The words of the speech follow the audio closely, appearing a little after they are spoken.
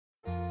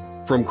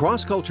From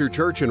Cross Culture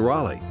Church in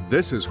Raleigh,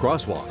 this is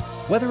Crosswalk.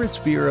 Whether it's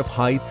fear of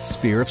heights,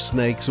 fear of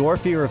snakes, or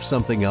fear of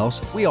something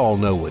else, we all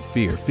know what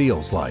fear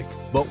feels like.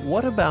 But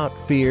what about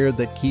fear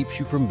that keeps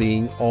you from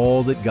being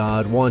all that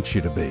God wants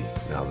you to be?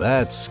 Now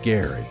that's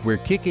scary. We're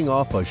kicking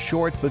off a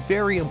short but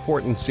very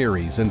important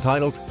series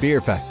entitled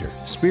Fear Factor.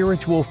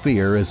 Spiritual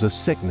fear is a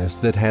sickness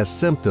that has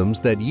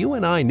symptoms that you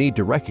and I need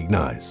to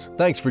recognize.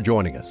 Thanks for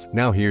joining us.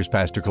 Now here's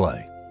Pastor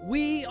Clay.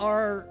 We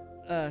are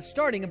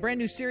starting a brand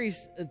new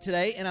series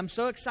today, and I'm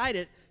so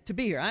excited to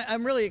be here.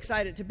 I'm really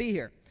excited to be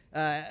here.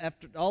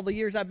 After all the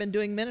years I've been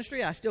doing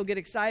ministry, I still get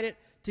excited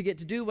to get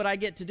to do what I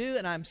get to do,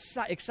 and I'm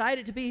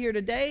excited to be here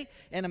today,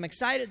 and I'm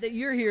excited that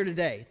you're here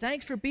today.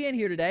 Thanks for being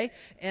here today,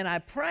 and I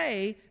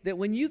pray that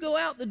when you go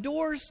out the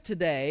doors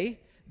today,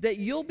 that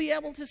you'll be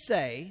able to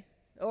say,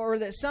 or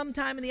that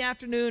sometime in the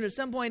afternoon, at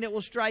some point it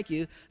will strike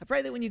you. I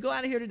pray that when you go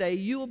out of here today,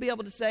 you will be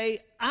able to say,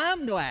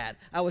 I'm glad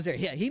I was there.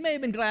 Yeah, he may have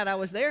been glad I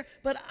was there,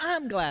 but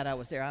I'm glad I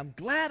was there. I'm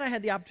glad I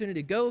had the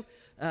opportunity to go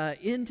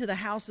into the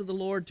house of the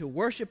Lord, to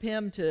worship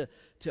Him, to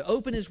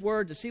open His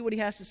Word, to see what He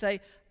has to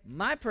say.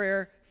 My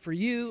prayer for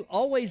you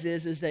always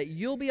is that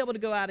you'll be able to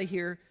go out of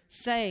here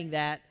saying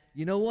that,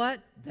 you know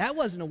what? That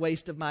wasn't a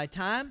waste of my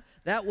time.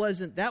 That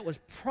was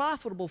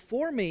profitable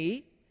for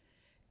me,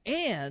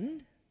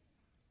 and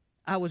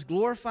I was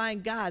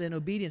glorifying God in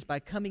obedience by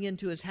coming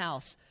into His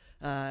house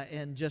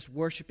and just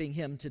worshiping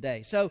Him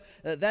today. So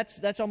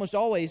that's almost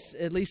always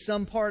at least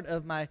some part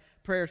of my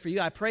prayers for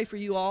you. I pray for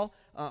you all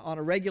on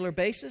a regular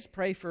basis.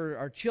 Pray for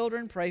our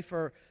children. Pray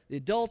for the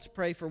adults.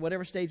 Pray for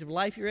whatever stage of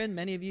life you're in.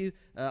 Many of you,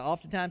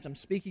 oftentimes I'm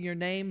speaking your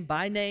name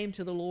by name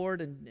to the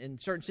Lord, and in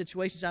certain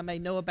situations I may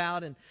know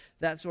about and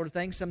that sort of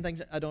thing. Some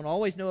things I don't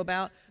always know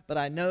about, but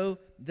I know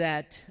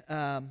that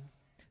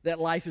that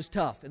life is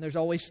tough, and there's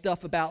always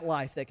stuff about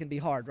life that can be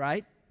hard,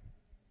 right?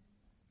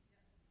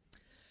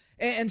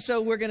 And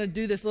so we're going to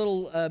do this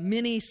little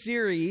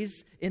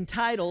mini-series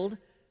entitled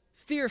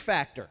Fear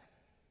Factor.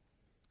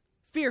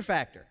 Fear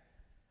Factor.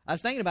 I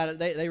was thinking about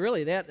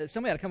it.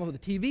 Somebody had to come up with a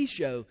TV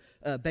show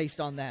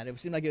based on that. It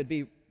seemed like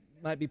it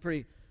might be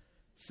pretty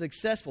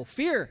successful.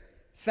 Fear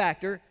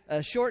Factor,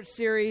 a short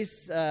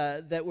series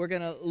that we're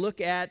going to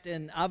look at,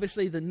 and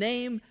obviously the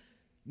name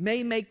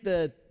may make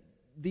the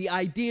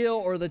idea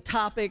or the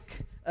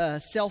topic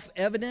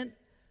self-evident,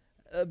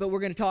 but we're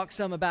going to talk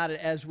some about it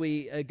as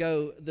we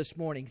go this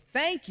morning.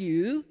 Thank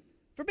you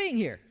for being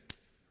here.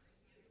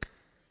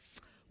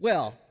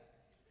 Well,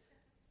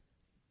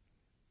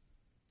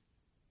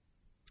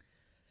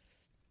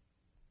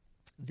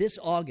 this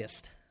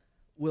August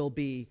will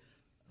be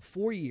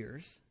 4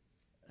 years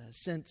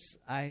since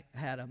I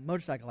had a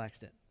motorcycle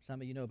accident.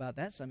 Some of you know about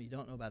that. Some of you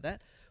don't know about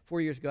that.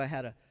 4 years ago, I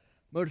had a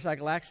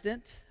motorcycle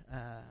accident.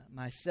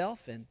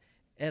 Myself and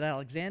Ed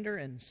Alexander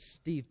and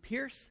Steve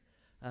Pierce,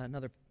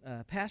 another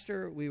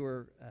pastor, we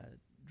were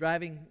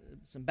driving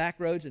some back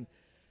roads and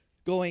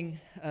going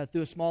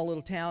through a small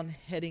little town,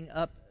 heading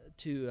up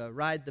to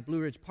ride the Blue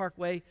Ridge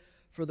Parkway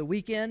for the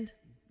weekend.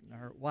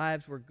 Our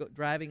wives were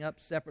driving up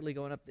separately,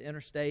 going up the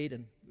interstate,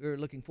 and we were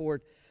looking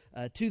forward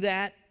to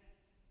that.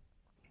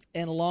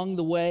 And along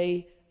the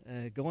way,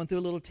 going through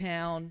a little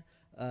town,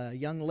 a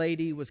young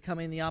lady was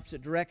coming in the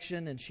opposite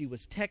direction, and she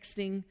was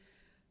texting,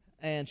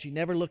 and she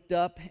never looked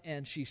up,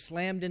 and she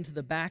slammed into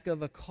the back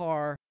of a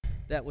car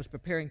that was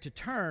preparing to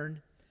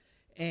turn,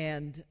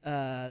 and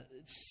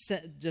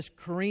just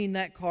careened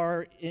that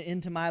car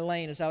into my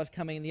lane as I was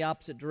coming in the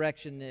opposite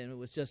direction, and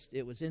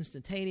it was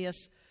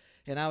instantaneous.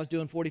 And I was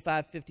doing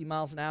 45, 50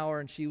 miles an hour,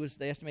 and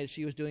they estimated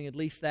she was doing at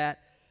least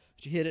that.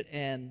 She hit it,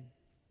 and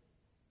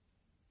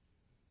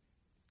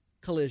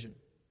collision.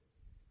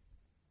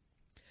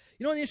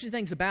 You know, one of the interesting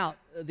things about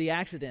the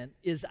accident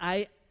is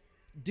I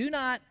do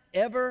not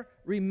ever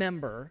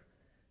remember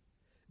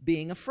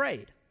being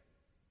afraid,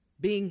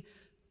 being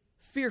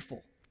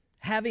fearful,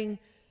 having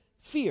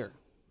fear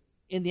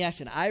in the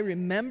accident. I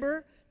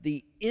remember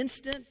the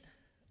instant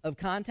of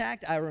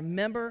contact. I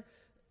remember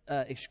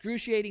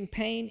excruciating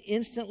pain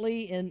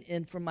instantly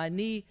in from my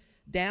knee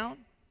down.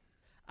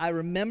 I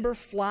remember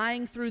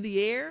flying through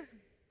the air,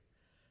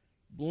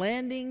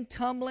 landing,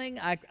 tumbling.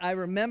 I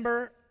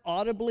remember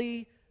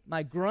audibly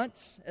my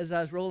grunts as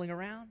I was rolling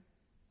around.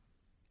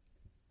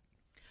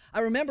 I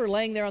remember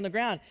laying there on the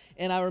ground,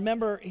 and I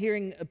remember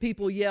hearing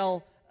people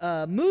yell,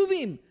 move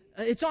him,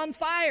 it's on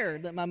fire.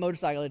 That my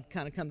motorcycle had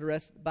kind of come to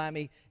rest by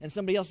me, and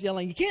somebody else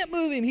yelling, you can't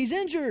move him, he's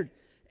injured.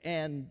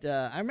 And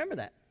I remember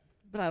that,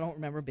 but I don't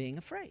remember being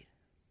afraid.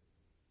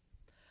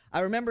 I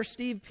remember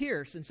Steve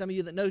Pierce, and some of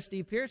you that know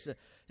Steve Pierce,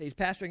 he's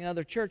pastoring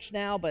another church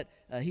now, but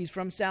he's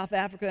from South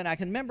Africa, and I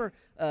can remember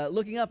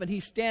looking up, and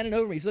he's standing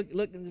over me.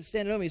 He's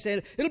standing over me,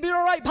 saying, it'll be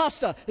all right,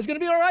 Pasta. It's going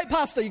to be all right,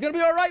 Pasta. You're going to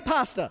be all right,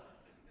 Pasta.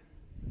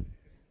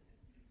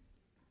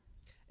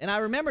 And I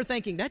remember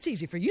thinking, that's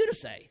easy for you to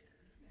say.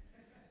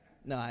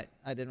 No, I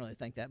didn't really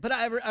think that. But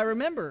I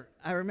remember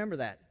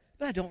that.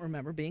 But I don't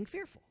remember being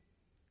fearful.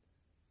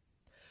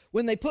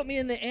 When they put me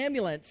in the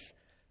ambulance,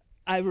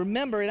 I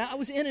remember, and I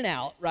was in and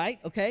out, right?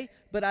 Okay?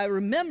 But I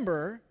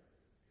remember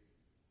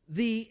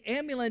the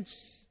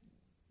ambulance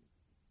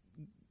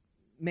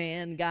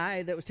man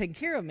guy that was taking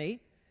care of me,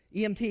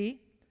 EMT,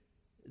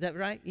 is that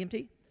right,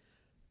 EMT?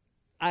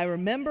 I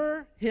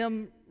remember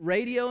him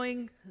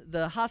radioing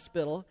the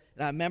hospital,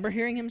 and I remember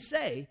hearing him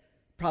say,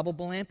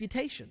 probable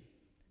amputation.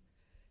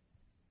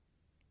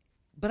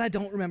 But I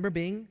don't remember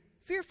being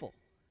fearful.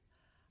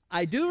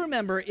 I do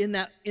remember in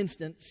that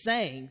instant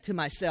saying to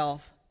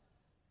myself,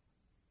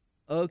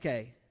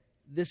 okay,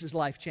 this is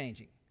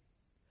life-changing.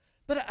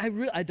 But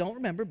I don't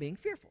remember being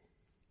fearful.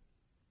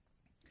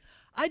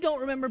 I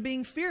don't remember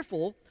being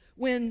fearful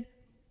when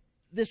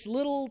this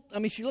little,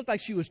 she looked like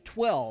she was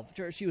 12.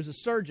 She was a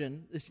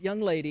surgeon. This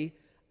young lady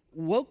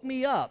woke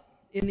me up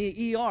in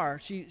the ER.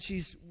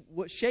 She's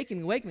shaking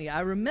me, waking me.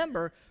 I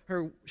remember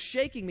her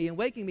shaking me and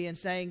waking me and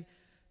saying,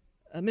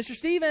 Mr.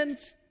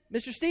 Stevens,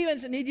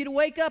 I need you to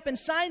wake up and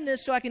sign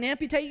this so I can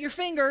amputate your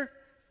finger.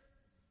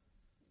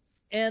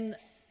 And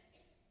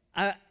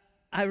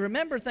I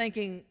remember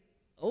thinking,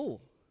 oh,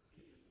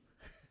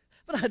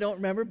 but I don't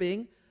remember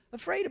being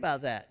afraid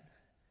about that.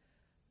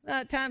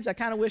 At times, I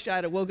kind of wish I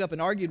had woke up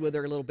and argued with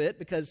her a little bit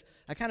because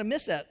I kind of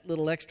miss that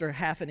little extra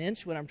half an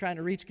inch when I'm trying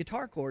to reach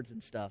guitar chords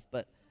and stuff.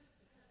 But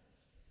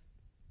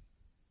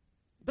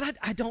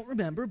I don't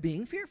remember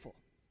being fearful.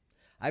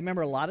 I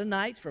remember a lot of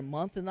nights for a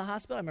month in the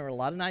hospital. I remember a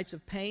lot of nights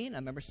of pain. I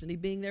remember Cindy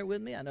being there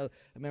with me. I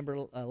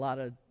remember a lot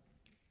of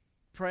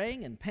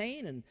praying and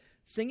pain and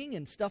singing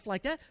and stuff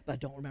like that. But I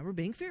don't remember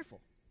being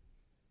fearful.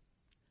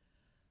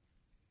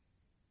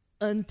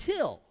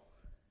 Until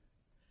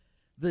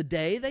the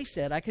day they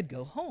said I could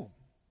go home.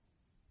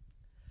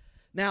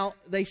 Now,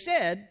 they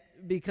said,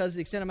 because of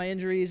the extent of my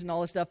injuries and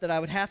all this stuff, that I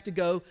would have to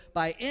go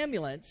by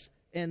ambulance,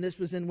 and this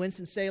was in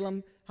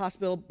Winston-Salem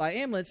Hospital, by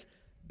ambulance,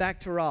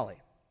 back to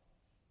Raleigh.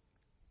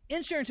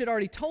 Insurance had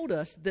already told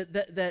us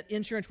that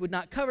insurance would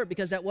not cover it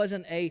because that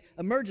wasn't an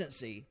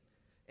emergency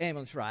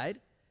ambulance ride.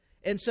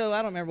 And so I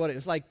don't remember what it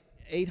was, like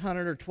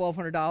 $800 or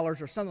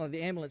 $1,200 or something like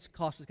the ambulance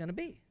cost was going to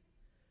be.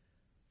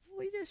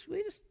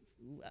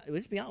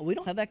 Let's be honest, we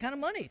don't have that kind of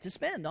money to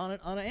spend on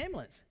an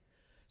ambulance.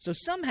 So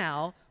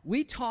somehow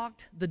we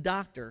talked the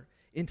doctor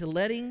into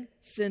letting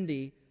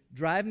Cindy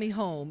drive me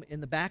home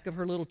in the back of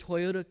her little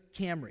Toyota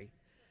Camry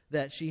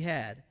that she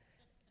had.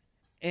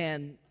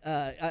 And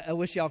I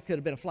wish y'all could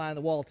have been a fly on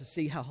the wall to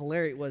see how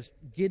hilarious it was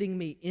getting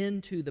me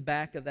into the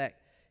back of that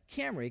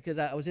Camry, because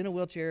I was in a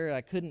wheelchair.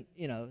 I couldn't,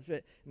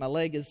 my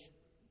leg is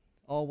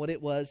all what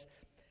it was.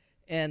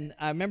 And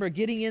I remember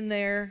getting in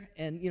there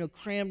and,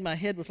 crammed, my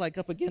head was like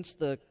up against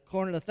the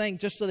corner of the thing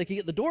just so they could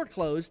get the door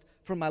closed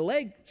from my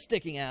leg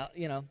sticking out,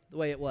 the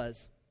way it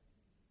was.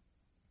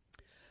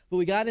 But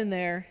we got in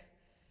there,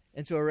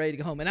 and so we were ready to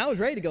go home. And I was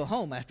ready to go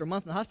home. After a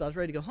month in the hospital, I was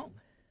ready to go home.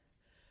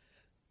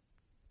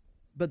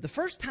 But the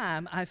first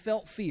time I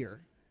felt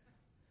fear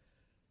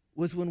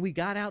was when we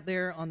got out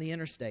there on the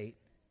interstate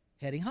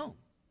heading home.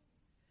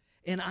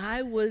 And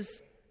I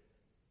was,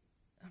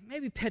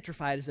 maybe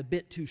petrified is a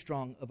bit too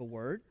strong of a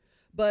word,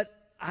 but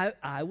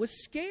I was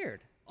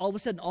scared. All of a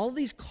sudden, all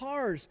these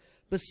cars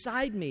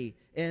beside me,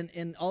 and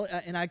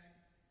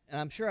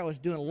I'm sure I was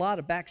doing a lot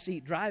of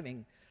backseat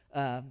driving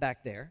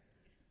back there.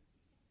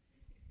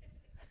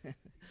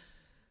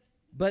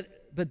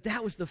 But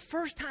that was the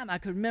first time I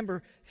could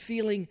remember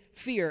feeling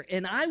fear.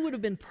 And I would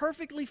have been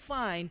perfectly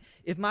fine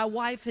if my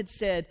wife had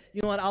said,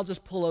 you know what, I'll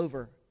just pull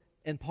over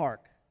and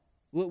park.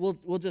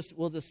 We'll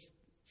just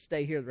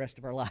stay here the rest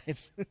of our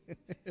lives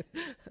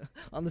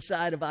on the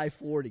side of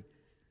I-40.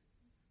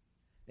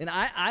 And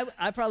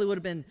I probably would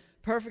have been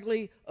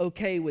perfectly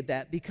okay with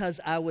that because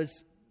I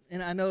was,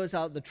 and I know it's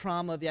all the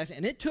trauma of the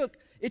accident. And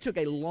it took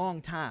a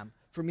long time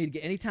for me to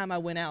get, anytime I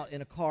went out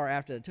in a car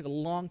after that, it took a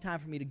long time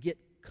for me to get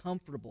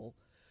comfortable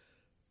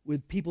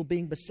with people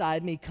being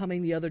beside me,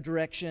 coming the other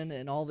direction,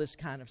 and all this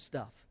kind of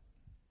stuff.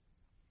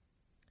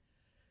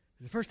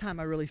 The first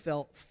time I really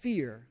felt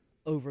fear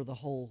over the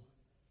whole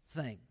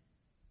thing.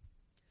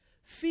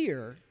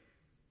 Fear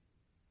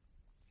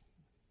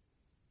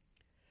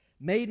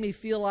made me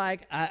feel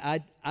like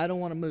I don't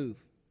want to move.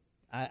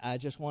 I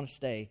just want to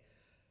stay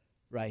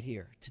right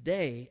here.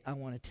 Today, I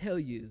want to tell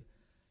you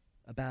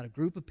about a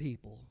group of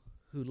people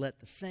who let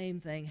the same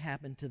thing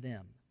happen to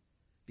them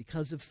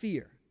because of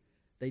fear.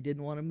 They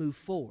didn't want to move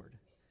forward.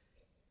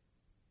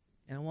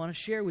 And I want to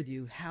share with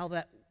you how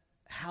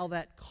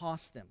that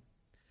cost them.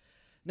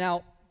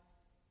 Now,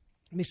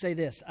 let me say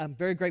this. I'm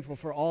very grateful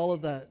for all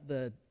of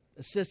the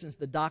assistants,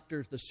 the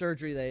doctors, the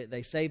surgery.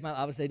 They saved my,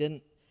 obviously they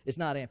didn't, it's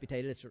not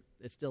amputated.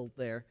 It's still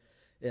there.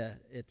 Yeah,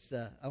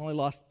 I only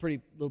lost a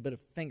pretty little bit of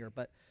finger,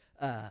 but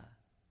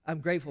I'm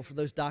grateful for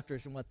those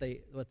doctors and what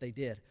they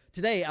did.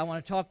 Today, I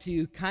want to talk to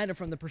you kind of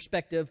from the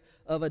perspective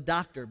of a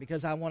doctor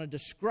because I want to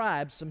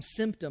describe some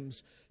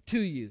symptoms to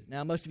you.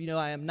 Now, most of you know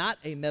I am not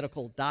a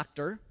medical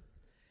doctor,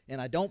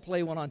 and I don't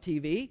play one on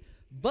TV,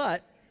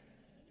 but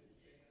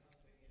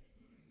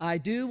I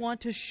do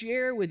want to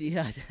share with you,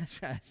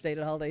 that's right, I stayed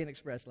at Holiday Inn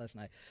Express last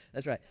night,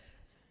 that's right,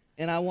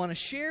 and I want to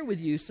share with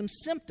you some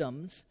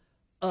symptoms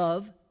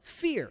of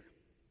fear.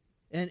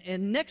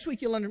 And next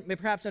week you'll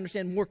perhaps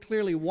understand more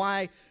clearly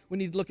why we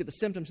need to look at the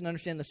symptoms and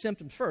understand the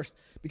symptoms first,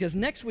 because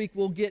next week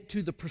we'll get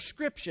to the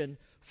prescription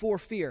for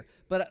fear.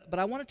 But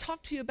I want to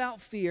talk to you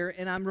about fear,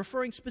 and I'm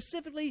referring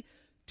specifically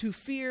to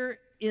fear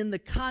in the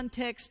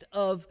context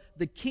of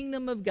the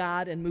kingdom of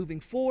God and moving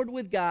forward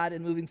with God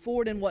and moving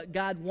forward in what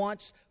God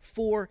wants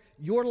for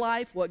your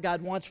life, what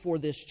God wants for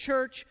this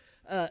church.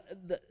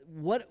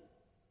 What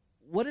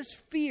is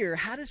fear?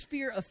 How does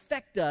fear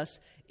affect us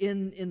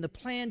in the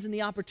plans and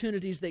the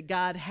opportunities that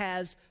God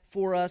has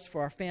for us,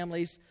 for our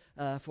families,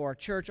 for our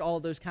church, all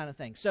of those kind of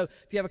things. So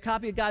if you have a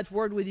copy of God's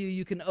Word with you,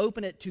 you can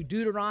open it to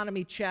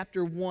Deuteronomy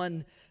chapter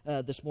 1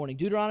 this morning.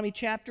 Deuteronomy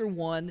chapter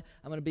 1.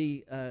 I'm going to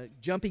be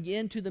jumping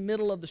into the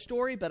middle of the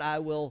story, but I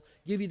will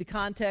give you the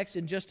context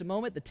in just a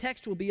moment. The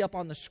text will be up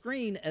on the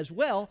screen as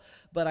well,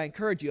 but I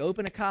encourage you,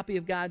 open a copy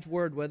of God's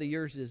Word, whether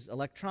yours is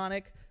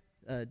electronic,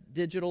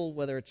 digital,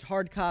 whether it's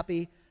hard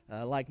copy,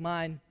 like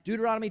mine.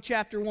 Deuteronomy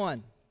chapter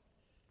 1.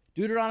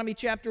 Deuteronomy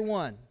chapter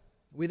 1.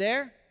 We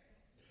there?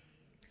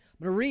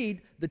 I'm going to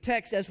read the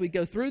text as we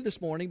go through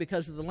this morning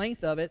because of the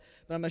length of it,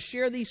 but I'm going to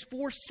share these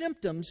 4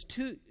 symptoms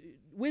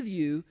with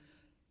you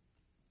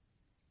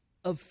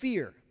of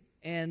fear,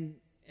 and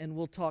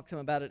we'll talk to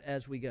them about it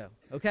as we go.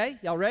 Okay?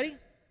 Y'all ready?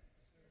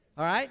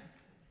 All right?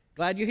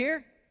 Glad you're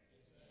here?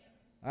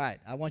 All right.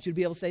 I want you to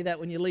be able to say that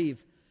when you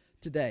leave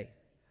today.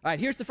 All right,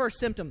 here's the first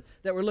symptom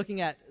that we're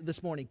looking at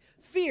this morning.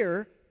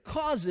 Fear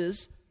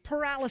causes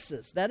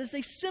paralysis. That is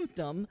a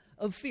symptom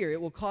of fear. It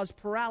will cause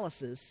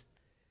paralysis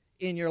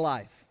in your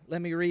life.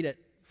 Let me read it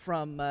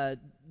from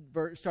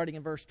starting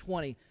in verse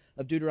 20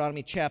 of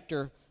Deuteronomy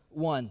chapter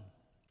 1.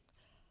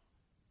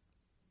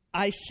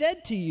 I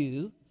said to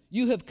you,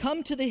 you have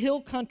come to the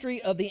hill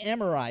country of the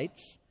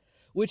Amorites,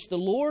 which the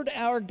Lord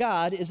our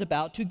God is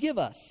about to give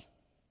us.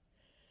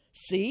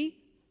 See,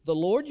 the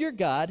Lord your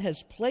God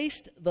has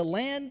placed the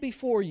land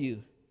before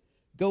you.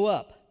 Go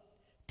up,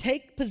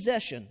 take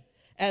possession,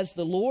 as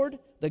the Lord,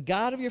 the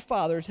God of your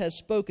fathers, has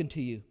spoken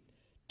to you.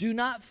 Do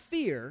not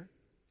fear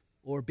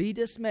or be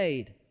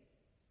dismayed.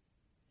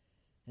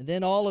 And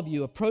then all of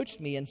you approached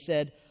me and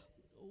said,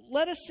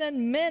 let us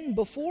send men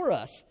before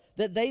us,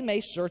 that they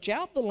may search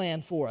out the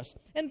land for us,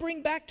 and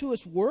bring back to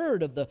us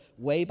word of the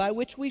way by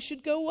which we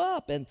should go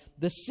up, and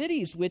the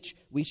cities which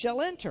we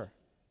shall enter.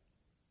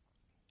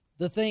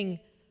 The thing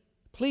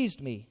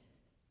pleased me,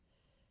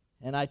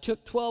 and I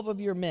took 12 of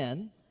your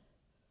men,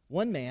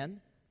 one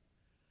man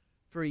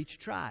for each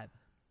tribe.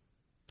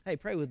 Hey,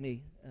 pray with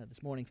me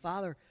this morning.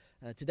 Father,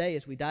 today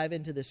as we dive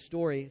into this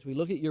story, as we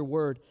look at your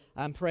word,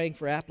 I'm praying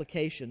for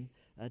application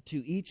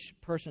to each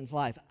person's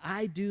life.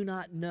 I do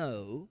not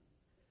know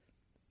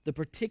the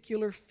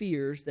particular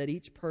fears that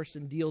each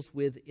person deals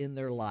with in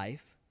their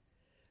life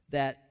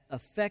that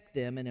affect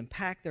them and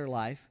impact their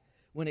life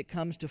when it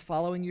comes to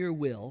following your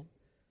will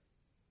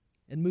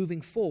and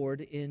moving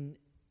forward in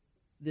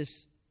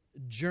this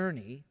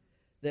journey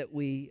that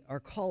we are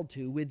called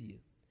to with you.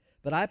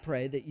 But I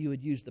pray that you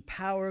would use the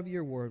power of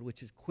your word,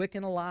 which is quick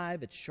and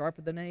alive, it's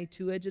sharper than any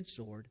two-edged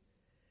sword,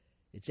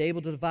 it's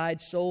able to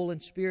divide soul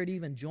and spirit,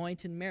 even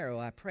joint and marrow.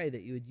 I pray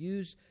that you would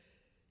use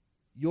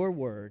your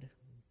word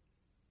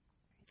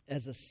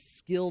as a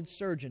skilled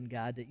surgeon,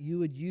 God, that you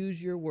would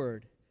use your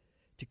word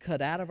to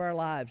cut out of our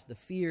lives the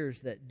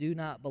fears that do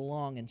not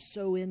belong and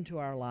sow into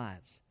our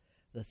lives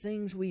the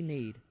things we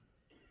need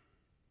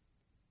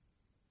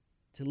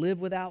to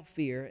live without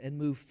fear and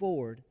move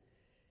forward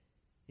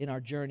in our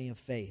journey of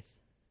faith.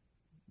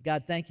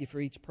 God, thank you for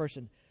each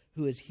person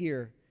who is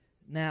here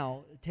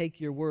now. Take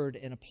your word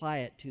and apply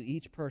it to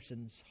each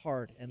person's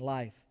heart and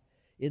life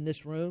in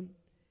this room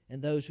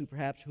and those who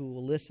perhaps who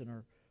will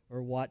listen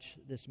or watch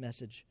this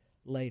message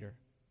later.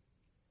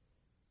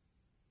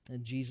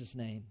 In Jesus'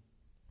 name,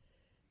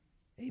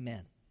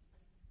 amen.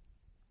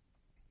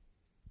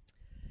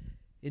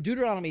 In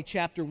Deuteronomy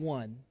chapter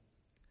 1,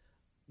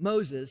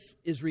 Moses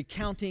is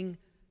recounting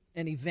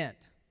an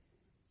event.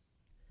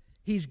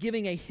 He's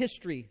giving a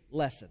history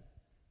lesson.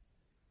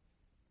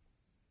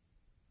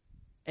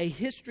 A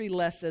history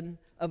lesson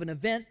of an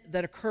event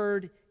that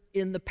occurred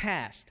in the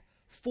past,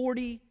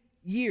 40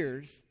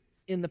 years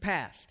in the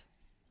past.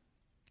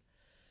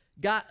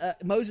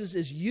 Moses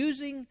is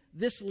using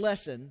this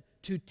lesson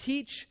to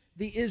teach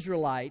the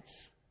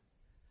Israelites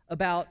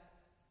about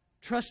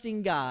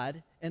trusting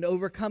God and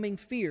overcoming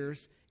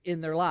fears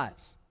in their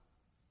lives.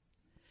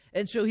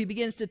 And so he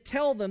begins to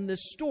tell them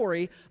this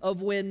story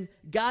of when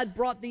God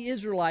brought the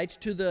Israelites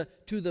to the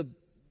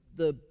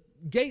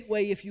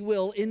gateway, if you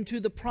will, into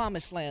the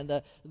promised land,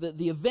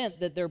 the event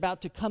that they're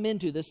about to come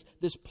into,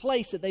 this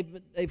place that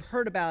they've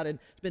heard about and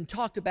been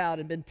talked about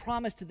and been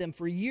promised to them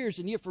for years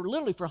and years,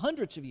 literally for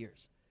hundreds of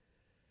years.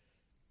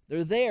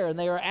 They're there and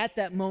they are at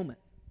that moment.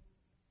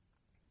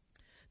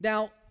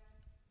 Now,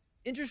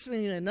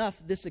 interestingly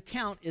enough, this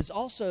account is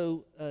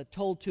also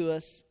told to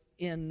us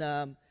in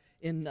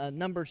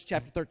Numbers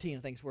chapter 13,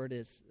 I think is where it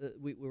is,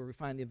 where we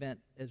find the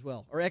event as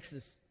well. Or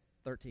Exodus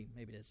 13,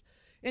 maybe it is.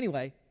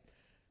 Anyway,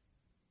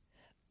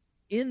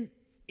 in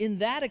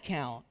that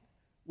account,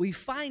 we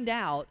find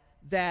out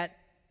that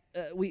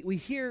we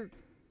hear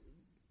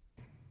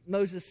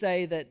Moses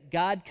say that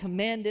God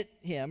commanded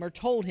him or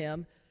told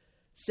him,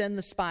 send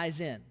the spies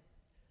in.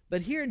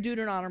 But here in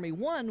Deuteronomy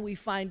 1, we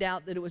find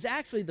out that it was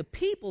actually the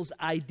people's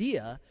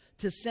idea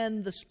to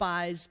send the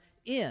spies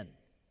in.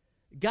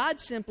 God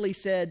simply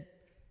said,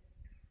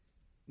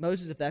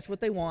 Moses, if that's what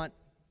they want,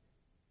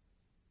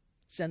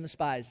 send the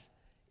spies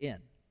in.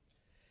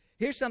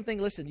 Here's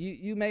something, listen,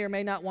 you may or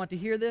may not want to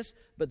hear this,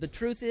 but the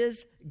truth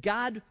is,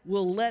 God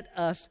will let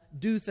us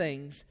do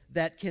things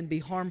that can be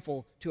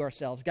harmful to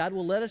ourselves. God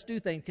will let us do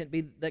things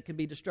that can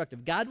be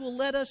destructive. God will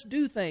let us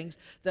do things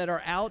that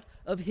are out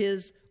of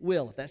His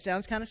will. If that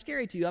sounds kind of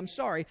scary to you, I'm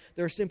sorry.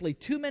 There are simply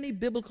too many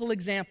biblical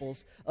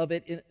examples of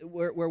it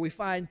where we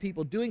find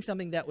people doing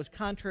something that was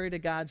contrary to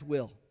God's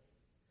will.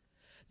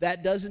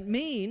 That doesn't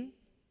mean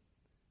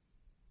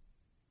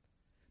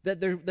that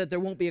there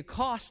won't be a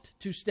cost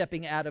to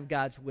stepping out of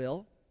God's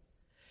will.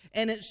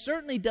 And it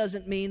certainly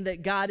doesn't mean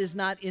that God is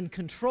not in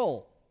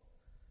control.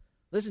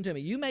 Listen to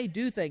me. You may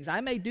do things, I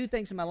may do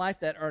things in my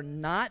life that are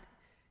not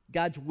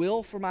God's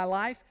will for my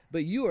life,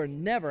 but you are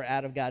never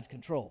out of God's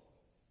control.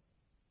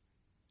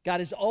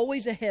 God is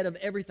always ahead of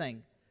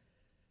everything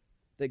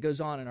that goes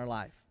on in our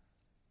life.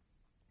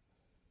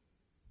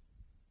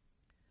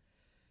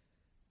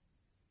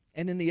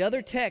 And in the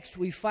other text,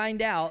 we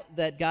find out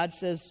that God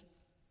says,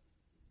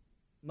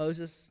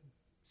 Moses,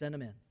 send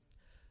them in.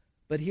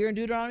 But here in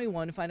Deuteronomy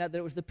 1, we find out that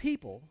it was the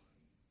people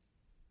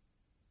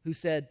who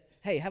said,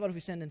 hey, how about if we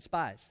send in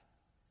spies?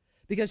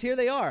 Because here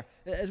they are,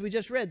 as we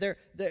just read.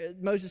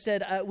 Moses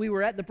said, we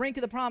were at the brink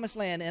of the promised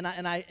land, and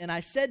I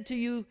said to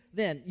you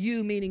then,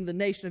 you meaning the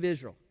nation of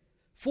Israel,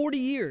 40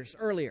 years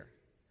earlier.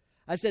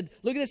 I said,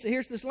 look at this,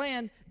 here's this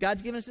land.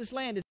 God's given us this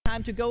land. It's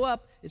time to go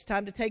up. It's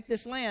time to take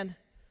this land.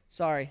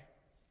 Sorry,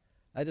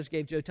 I just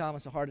gave Joe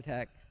Thomas a heart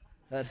attack.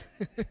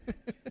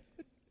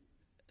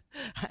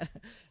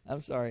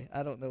 I'm sorry.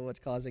 I don't know what's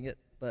causing it,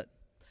 but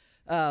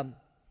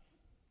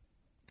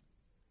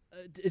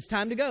it's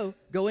time to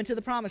go into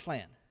the promised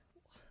land.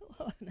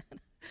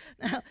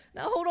 Now,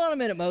 hold on a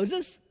minute,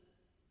 Moses.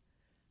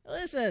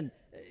 Listen,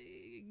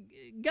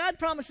 God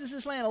promises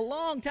this land a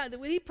long time.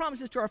 He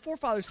promised this to our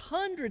forefathers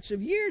hundreds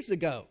of years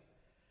ago.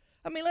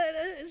 I mean,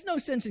 there's no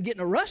sense in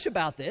getting a rush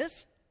about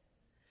this.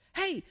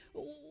 Hey,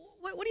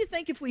 what do you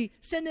think if we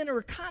send in a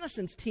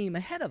reconnaissance team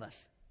ahead of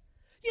us?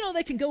 You know,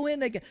 they can go in,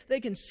 they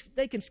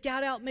can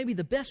scout out maybe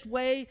the best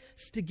way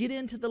to get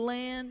into the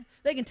land.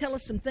 They can tell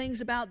us some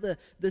things about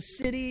the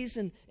cities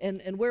and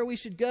where we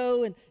should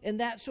go and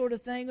that sort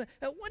of thing.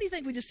 What do you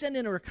think if we just send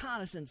in a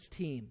reconnaissance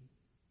team?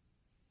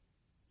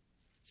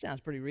 Sounds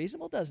pretty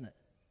reasonable, doesn't it?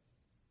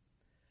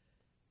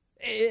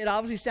 It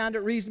obviously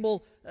sounded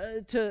reasonable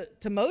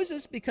to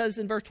Moses, because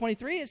in verse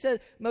 23 it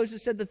said,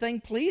 Moses said, the thing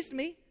pleased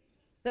me.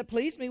 That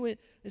pleased me when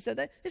it said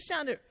that. It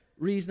sounded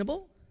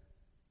reasonable.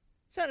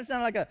 It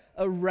sounded like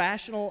a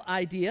rational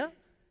idea.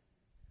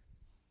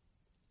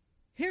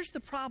 Here's the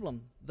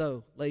problem,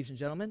 though, ladies and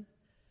gentlemen.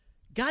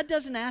 God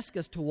doesn't ask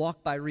us to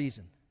walk by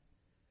reason.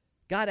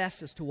 God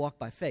asks us to walk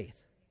by faith.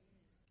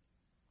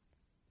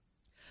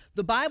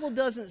 The Bible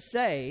doesn't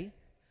say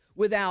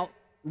without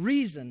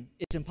reason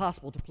it's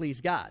impossible to please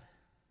God.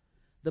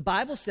 The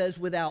Bible says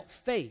without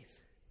faith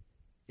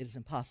it is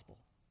impossible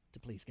to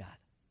please God.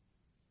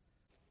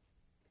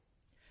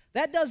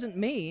 That doesn't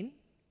mean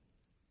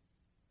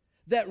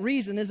that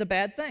reason is a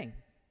bad thing.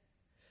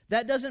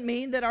 That doesn't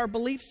mean that our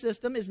belief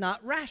system is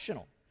not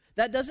rational.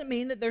 That doesn't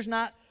mean that there's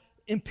not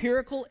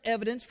empirical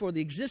evidence for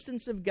the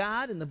existence of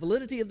God and the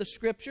validity of the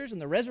Scriptures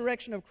and the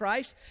resurrection of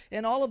Christ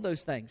and all of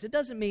those things. It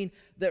doesn't mean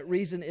that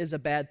reason is a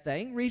bad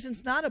thing.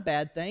 Reason's not a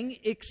bad thing,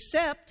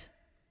 except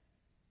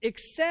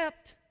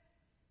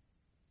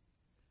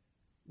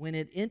when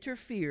it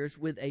interferes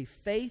with a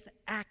faith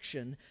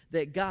action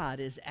that God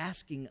is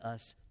asking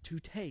us to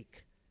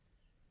take.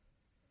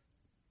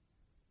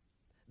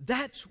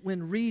 That's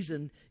when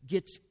reason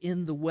gets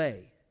in the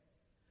way,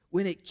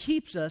 when it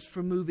keeps us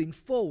from moving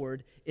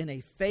forward in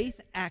a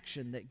faith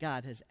action that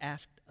God has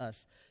asked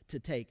us to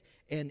take.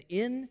 And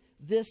in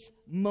this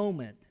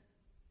moment,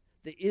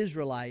 the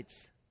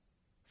Israelites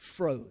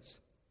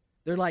froze.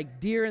 They're like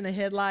deer in the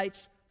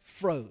headlights,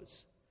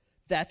 froze.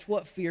 That's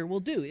what fear will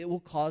do. It will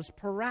cause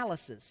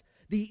paralysis,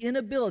 the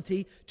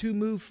inability to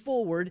move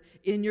forward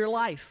in your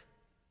life.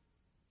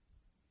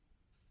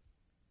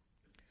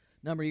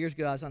 A number of years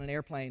ago, I was on an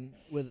airplane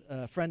with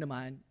a friend of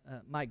mine,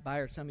 Mike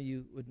Byer. Some of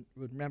you would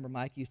remember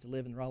Mike. He used to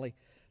live in the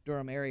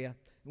Raleigh-Durham area.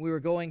 And we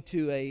were going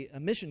to a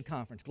mission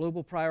conference,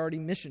 Global Priority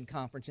Mission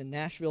Conference in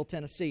Nashville,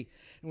 Tennessee.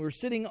 And we were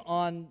sitting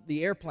on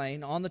the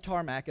airplane, on the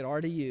tarmac at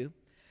RDU. And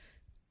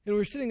we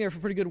were sitting there for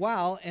a pretty good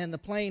while, and the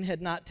plane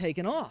had not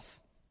taken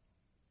off.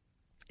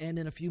 And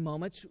in a few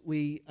moments,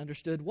 we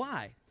understood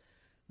why.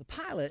 The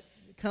pilot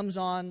comes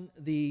on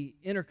the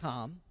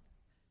intercom.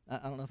 I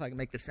don't know if I can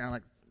make this sound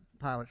like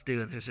pilots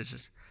do. This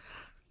is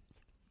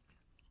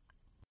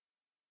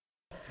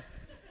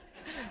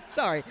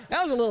sorry,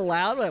 that was a little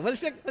loud. Let's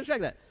check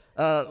that.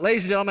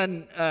 Ladies and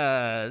gentlemen,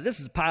 this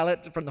is the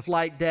pilot from the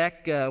flight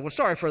deck. We're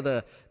sorry for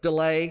the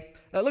delay.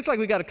 It looks like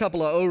we got a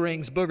couple of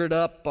O-rings boogered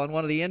up on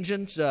one of the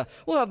engines.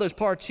 We'll have those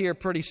parts here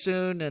pretty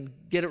soon and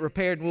get it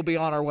repaired, and we'll be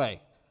on our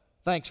way.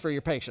 Thanks for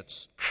your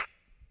patience.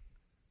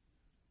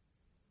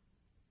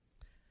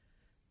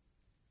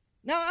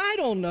 Now, I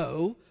don't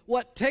know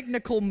what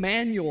technical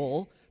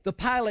manual the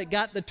pilot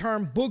got the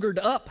term boogered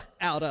up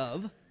out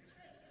of,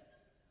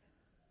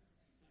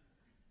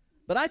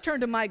 but I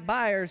turned to Mike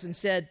Byers and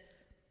said,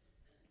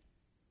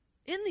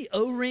 "Isn't the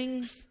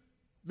O-rings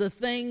the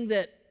thing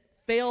that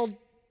failed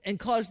and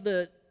caused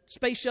the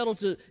space shuttle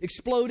to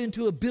explode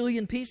into a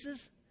billion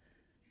pieces?"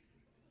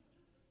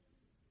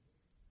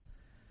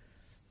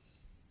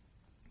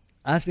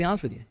 I have to be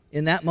honest with you.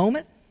 In that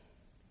moment,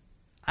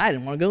 I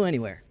didn't want to go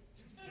anywhere.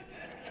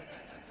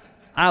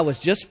 I was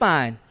just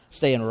fine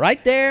staying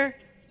right there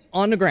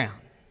on the ground.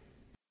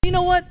 You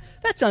know what?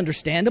 That's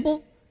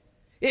understandable.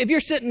 If you're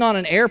sitting on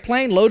an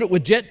airplane loaded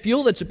with jet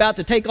fuel that's about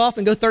to take off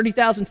and go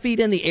 30,000 feet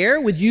in the air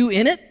with you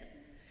in it,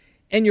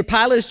 and your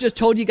pilot has just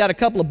told you got a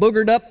couple of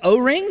boogered up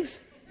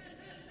O-rings,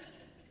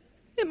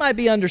 it might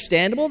be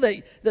understandable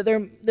that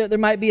there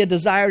might be a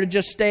desire to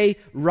just stay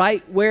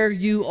right where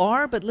you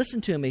are. But listen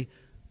to me.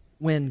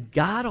 When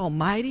God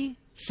Almighty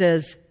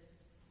says,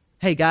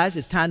 "Hey guys,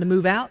 it's time to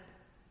move out,"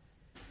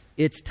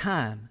 it's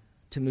time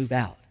to move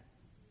out.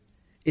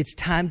 It's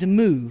time to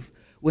move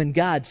when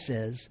God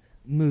says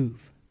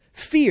move.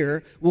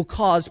 Fear will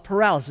cause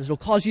paralysis. It will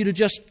cause you to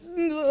just,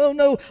 "Oh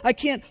no, I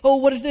can't. Oh,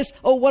 what is this?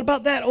 Oh, what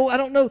about that? Oh, I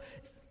don't know."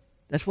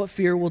 That's what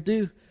fear will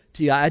do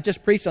to you. I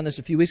just preached on this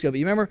a few weeks ago, but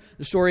you remember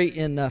the story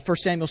in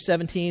 1 Samuel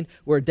 17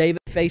 where David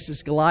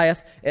faces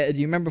Goliath? Do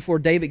you remember before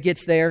David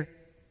gets there?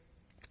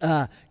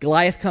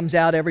 Goliath comes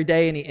out every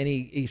day and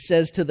he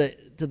says to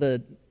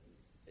the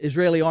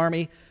Israeli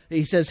army,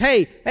 he says,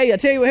 hey, I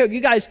tell you what,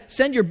 you guys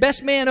send your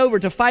best man over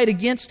to fight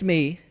against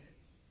me,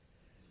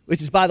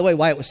 which is, by the way,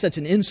 why it was such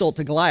an insult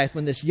to Goliath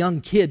when this young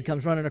kid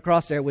comes running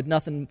across there with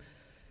nothing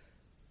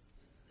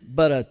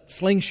but a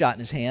slingshot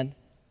in his hand.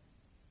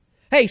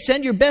 Hey,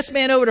 send your best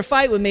man over to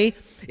fight with me.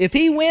 If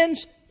he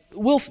wins,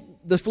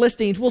 the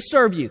Philistines will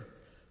serve you.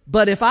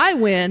 But if I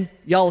win,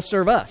 y'all will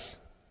serve us.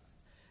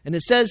 And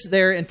it says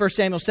there in 1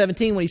 Samuel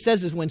 17, when he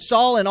says this, when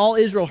Saul and all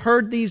Israel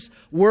heard these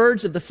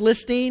words of the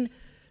Philistine,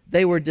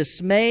 they were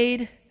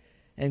dismayed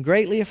and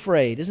greatly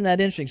afraid. Isn't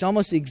that interesting? It's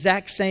almost the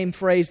exact same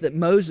phrase that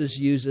Moses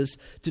uses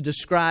to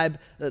describe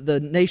the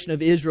nation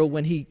of Israel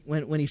when he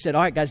said,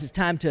 "All right, guys, it's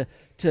time to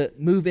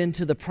move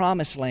into the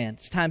promised land.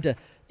 It's time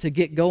to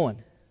get going."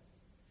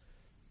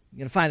 You're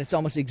going to find it's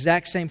almost the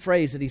exact same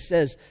phrase that he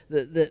says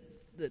that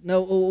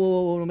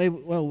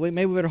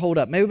maybe we better hold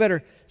up. Maybe we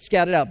better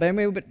scout it out.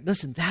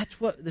 Listen, that's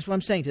what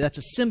I'm saying to you. That's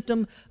a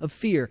symptom of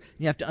fear.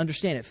 You have to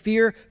understand it.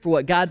 Fear for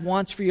what God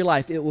wants for your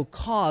life. It will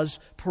cause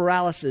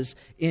paralysis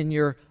in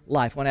your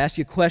life. I want to ask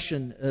you a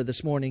question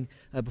this morning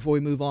before we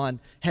move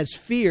on.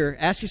 Ask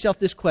yourself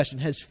this question.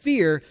 Has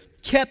fear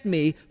kept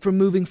me from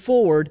moving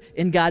forward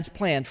in God's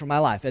plan for my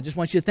life? I just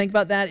want you to think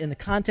about that in the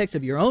context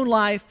of your own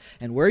life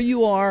and where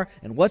you are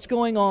and what's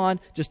going on,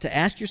 just to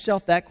ask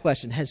yourself that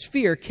question. Has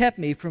fear kept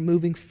me from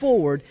moving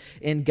forward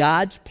in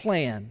God's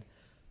plan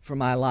for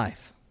my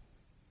life?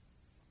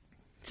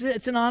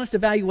 It's an honest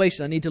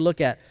evaluation I need to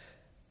look at.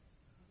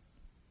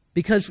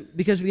 Because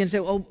we can say,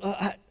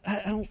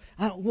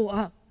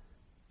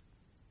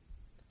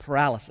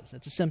 paralysis.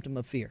 That's a symptom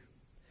of fear.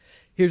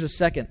 Here's a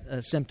second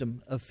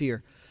symptom of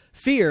fear.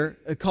 Fear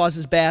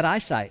causes bad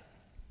eyesight.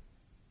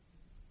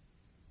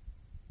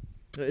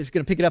 It's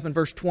going to pick it up in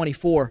verse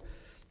 24.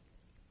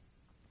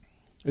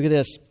 Look at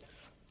this.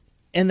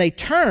 And they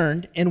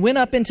turned and went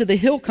up into the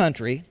hill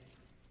country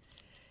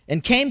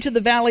and came to the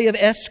valley of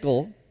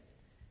Eshcol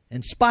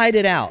and spied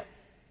it out.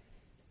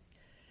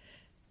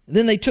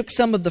 Then they took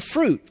some of the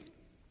fruit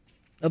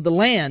of the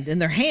land in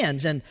their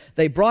hands, and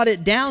they brought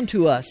it down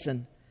to us,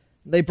 and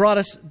they brought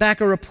us back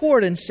a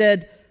report and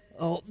said,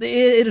 "Oh,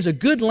 it is a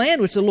good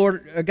land which the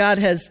Lord our God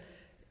is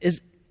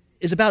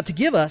about to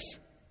give us."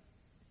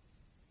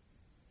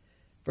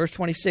 Verse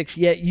 26,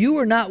 "Yet you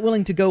were not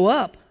willing to go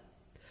up,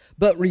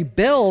 but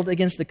rebelled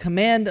against the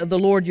command of the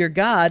Lord your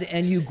God,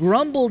 and you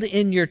grumbled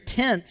in your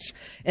tents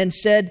and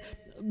said,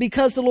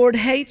 'Because the Lord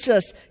hates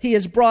us, He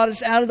has brought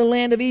us out of the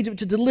land of Egypt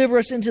to deliver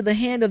us into the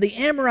hand of the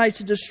Amorites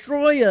to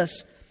destroy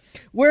us.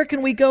 Where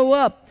can we go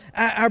up?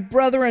 Our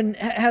brethren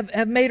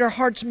have made our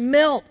hearts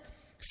melt,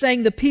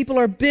 saying the people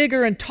are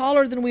bigger and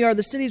taller than we are.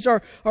 The cities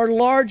are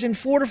large and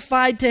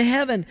fortified to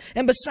heaven.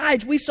 And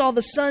besides, we saw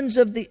the sons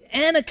of the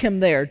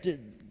Anakim there,'"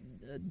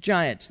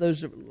 giants,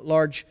 those of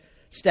large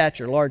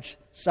stature, large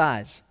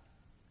size.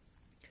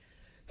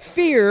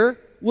 Fear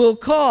will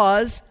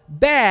cause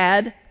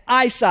bad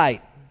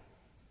eyesight.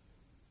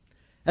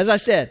 As I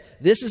said,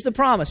 this is the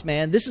promise,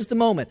 man. This is the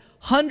moment.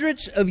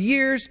 Hundreds of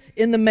years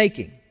in the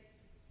making.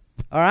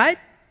 All right?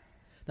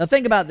 Now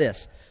think about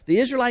this. The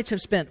Israelites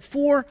have spent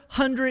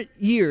 400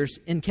 years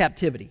in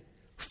captivity.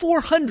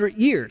 400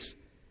 years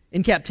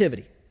in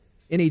captivity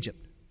in Egypt.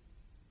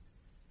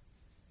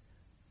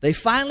 They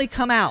finally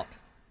come out.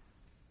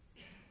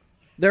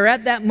 They're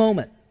at that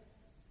moment.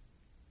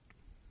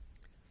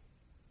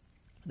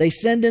 They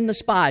send in the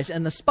spies,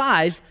 and the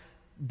spies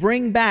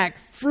bring back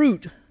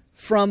fruit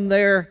from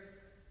their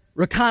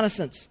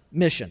reconnaissance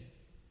mission.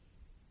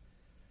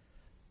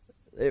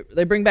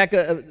 they bring back,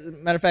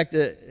 matter of fact,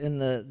 in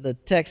the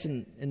text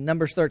in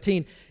Numbers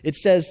 13, it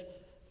says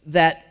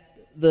that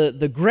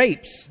the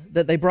grapes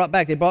that they brought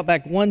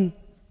back one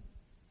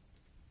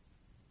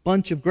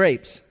bunch of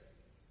grapes.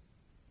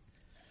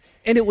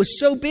 And it was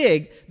so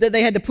big that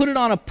they had to put it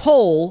on a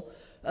pole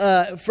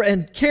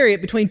and carry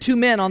it between two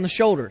men on the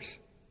shoulders.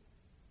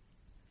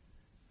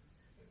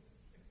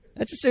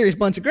 That's a serious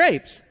bunch of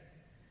grapes.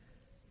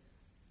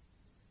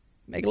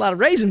 Make a lot of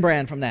Raisin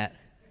Bran from that.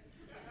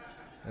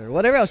 Or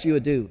whatever else you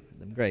would do with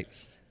them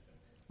grapes.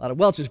 A lot of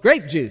Welch's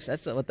grape juice.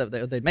 That's what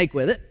they make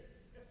with it.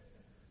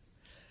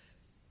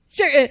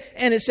 Sure,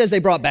 and it says they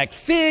brought back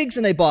figs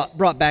and they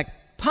brought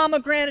back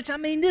pomegranates. I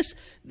mean, this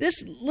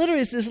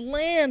literally is this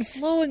land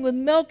flowing with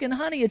milk and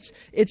honey.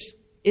 It's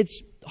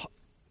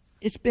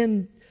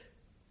been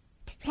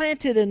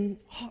planted, and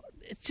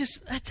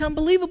that's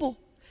unbelievable.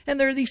 And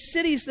there are these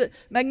cities,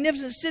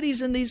 magnificent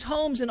cities, and these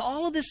homes and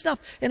all of this stuff,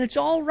 and it's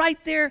all right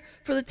there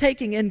for the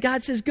taking. And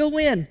God says, go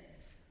in.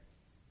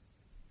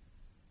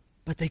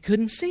 But they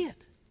couldn't see it.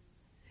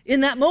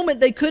 In that moment,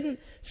 they couldn't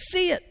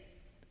see it.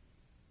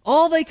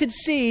 All they could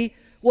see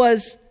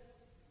was,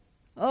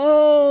 we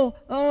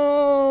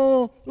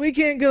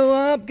can't go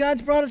up.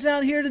 God's brought us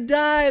out here to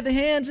die at the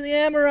hands of the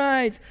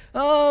Amorites.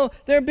 Oh,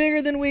 they're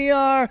bigger than we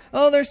are.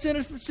 Oh, their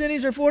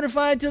cities are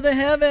fortified to the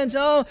heavens.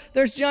 Oh,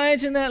 there's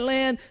giants in that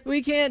land.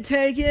 We can't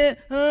take it.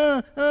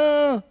 By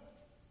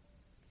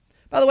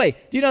the way,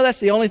 do you know that's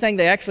the only thing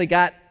they actually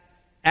got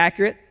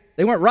accurate?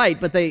 They weren't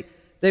right, but they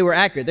were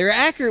accurate. They were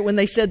accurate when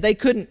they said they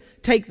couldn't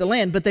take the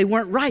land, but they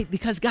weren't right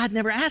because God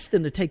never asked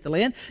them to take the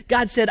land.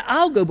 God said,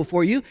 I'll go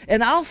before you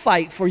and I'll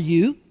fight for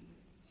you.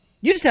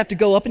 You just have to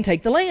go up and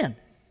take the land.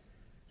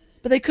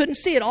 But they couldn't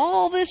see it.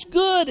 All this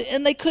good,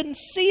 and they couldn't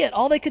see it.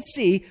 All they could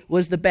see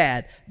was the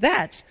bad.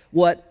 That's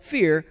what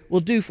fear will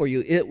do for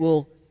you. It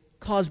will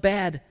cause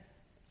bad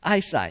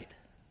eyesight.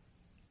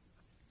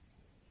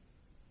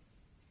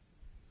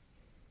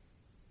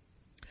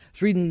 I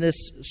was reading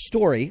this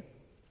story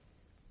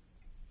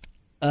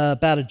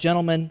about a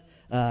gentleman,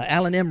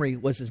 Alan Emery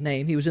was his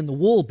name. He was in the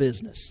wool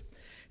business.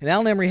 And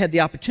Alan Emery had the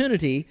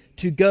opportunity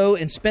to go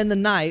and spend the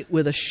night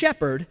with a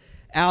shepherd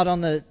out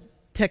on the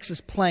Texas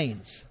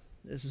plains.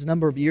 This was a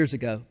number of years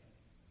ago.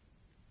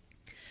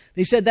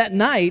 He said that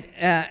night,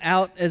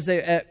 out as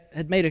they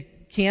had made a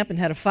camp and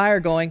had a fire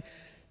going,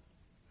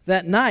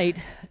 that night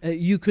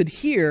you could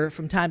hear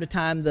from time to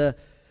time the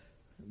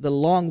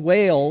long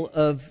wail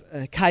of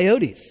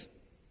coyotes.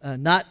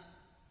 Not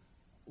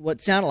what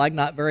sounded like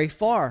not very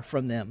far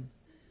from them.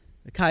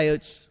 The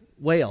coyotes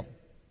wail.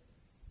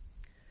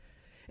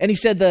 And he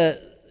said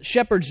the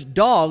shepherd's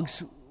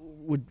dogs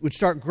would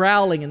start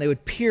growling, and they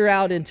would peer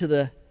out into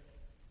the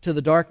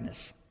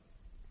darkness.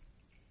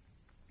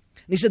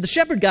 And he said the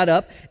shepherd got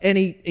up and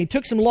he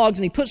took some logs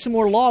and he put some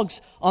more logs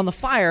on the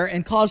fire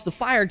and caused the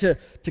fire to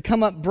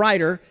come up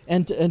brighter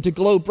and to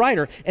glow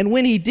brighter. And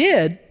when he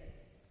did,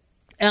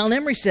 Alan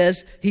Emery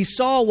says he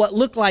saw what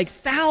looked like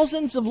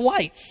thousands of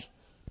lights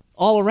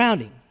all around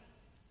him.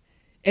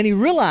 And he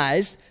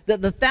realized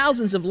that the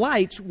thousands of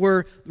lights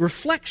were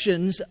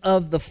reflections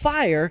of the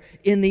fire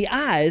in the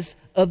eyes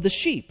of the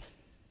sheep.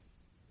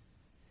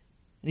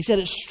 And he said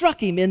it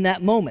struck him in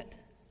that moment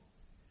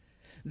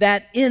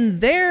that in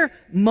their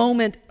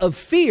moment of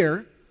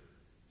fear,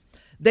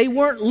 they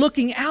weren't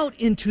looking out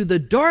into the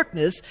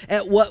darkness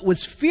at what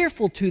was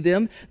fearful to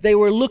them. They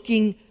were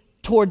looking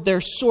toward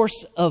their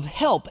source of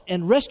help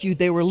and rescue.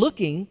 They were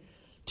looking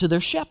to their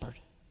shepherd.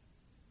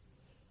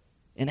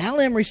 And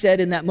Al Emery said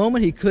in that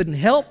moment he couldn't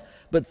help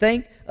but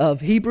think of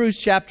Hebrews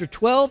chapter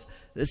 12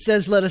 that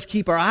says, let us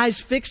keep our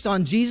eyes fixed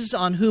on Jesus,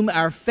 on whom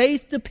our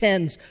faith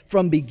depends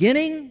from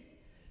beginning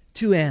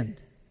to end.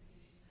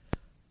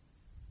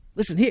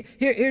 Listen,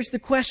 here's the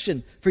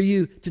question for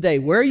you today.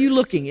 Where are you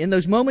looking in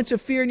those moments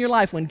of fear in your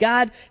life when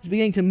God is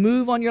beginning to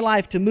move on your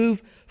life, to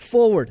move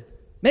forward?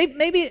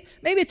 Maybe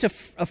it's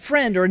a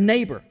friend or a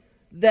neighbor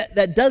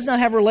that does not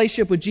have a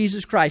relationship with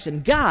Jesus Christ,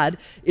 and God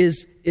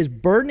is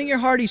burdening your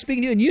heart. He's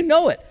speaking to you, and you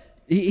know it.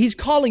 He's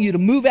calling you to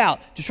move out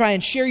to try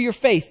and share your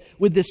faith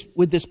with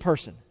this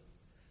person.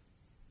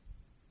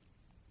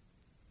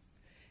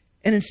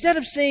 And instead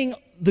of seeing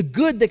the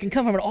good that can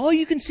come from it, all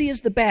you can see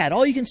is the bad.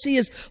 All you can see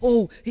is,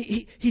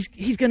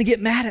 he's going to get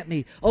mad at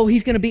me. Oh,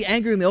 he's going to be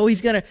angry with me. Oh,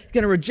 he's going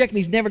to reject me.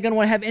 He's never going to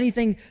want to have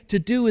anything to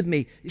do with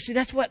me. You see,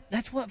 that's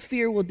what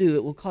fear will do.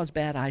 It will cause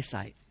bad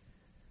eyesight.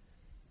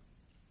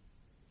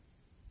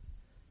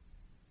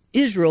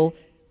 Israel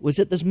was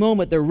at this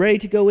moment, they're ready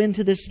to go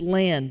into this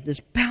land,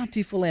 this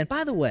bountiful land.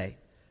 By the way,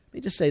 let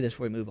me just say this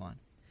before we move on.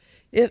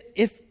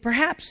 If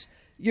perhaps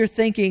you're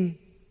thinking,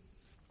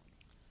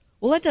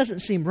 well, that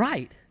doesn't seem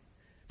right,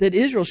 that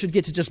Israel should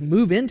get to just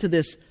move into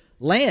this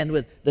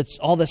land that's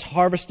all this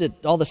harvested,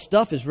 all this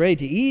stuff is ready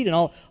to eat, and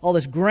all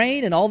this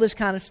grain and all this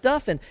kind of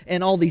stuff,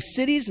 and all these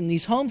cities and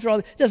these homes.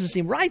 It doesn't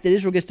seem right that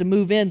Israel gets to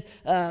move in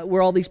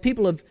where all these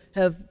people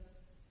have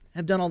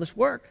done all this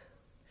work.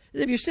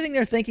 If you're sitting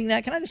there thinking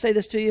that, can I just say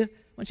this to you? I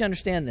want you to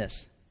understand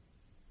this.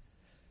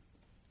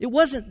 It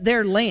wasn't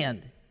their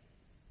land.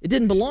 It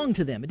didn't belong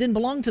to them. It didn't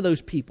belong to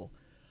those people.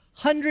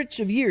 Hundreds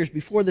of years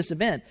before this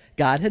event,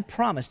 God had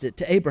promised it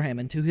to Abraham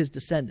and to his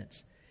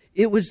descendants.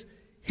 It was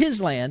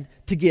his land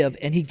to give,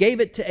 and he gave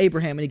it to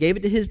Abraham, and he gave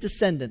it to his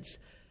descendants.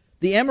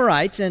 The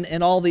Amorites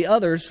and all the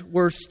others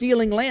were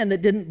stealing land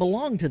that didn't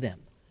belong to them.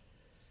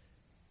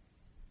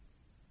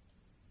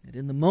 And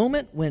in the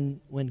moment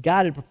when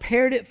God had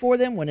prepared it for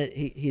them, when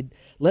he'd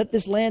let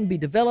this land be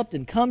developed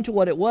and come to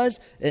what it was,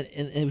 and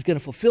it was going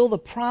to fulfill the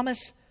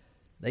promise,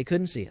 they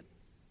couldn't see it.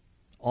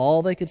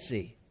 All they could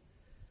see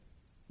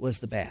was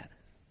the bad.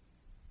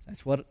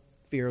 That's what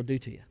fear will do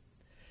to you.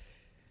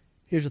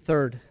 Here's a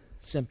third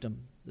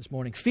symptom this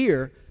morning.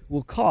 Fear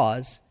will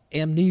cause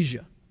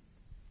amnesia.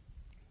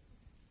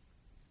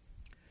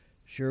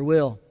 Sure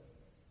will.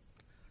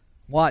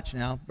 Watch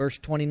now, verse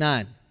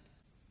 29.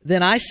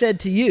 Then I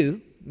said to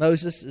you,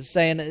 Moses is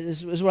saying,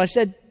 this is what I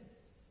said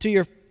to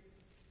your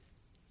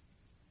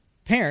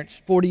parents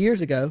 40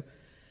 years ago.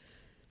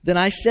 Then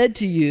I said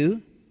to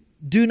you,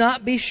 do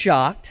not be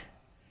shocked,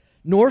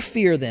 nor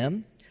fear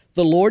them.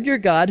 The Lord your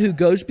God who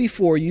goes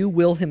before you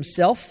will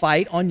himself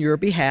fight on your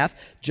behalf,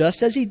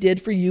 just as he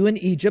did for you in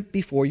Egypt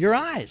before your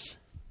eyes.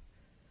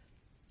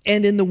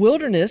 And in the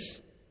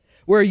wilderness,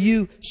 where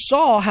you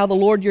saw how the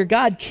Lord your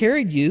God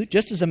carried you,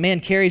 just as a man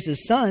carries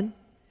his son,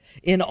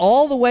 in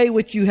all the way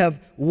which you have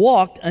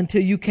walked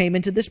until you came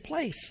into this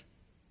place.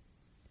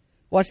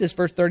 Watch this,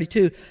 verse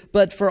 32.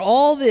 But for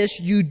all this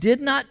you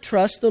did not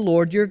trust the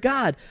Lord your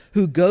God,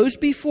 who goes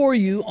before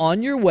you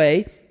on your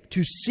way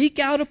to seek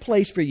out a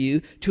place for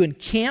you to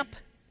encamp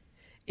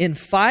in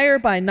fire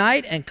by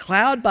night and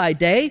cloud by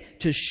day,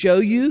 to show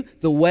you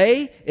the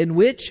way in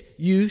which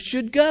you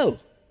should go.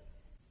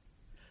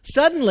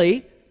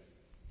 Suddenly,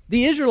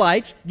 the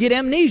Israelites get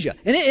amnesia,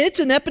 and it's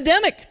an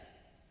epidemic.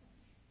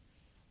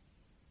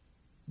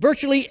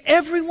 Virtually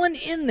everyone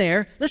in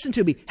there, listen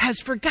to me, has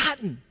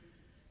forgotten.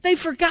 They've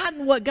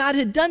forgotten what God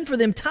had done for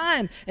them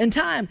time and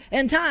time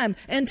and time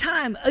and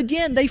time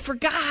again. They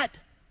forgot.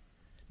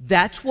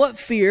 That's what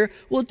fear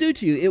will do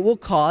to you. It will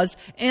cause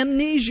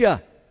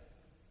amnesia.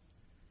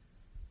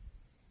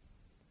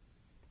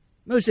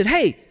 Moses said,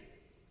 hey,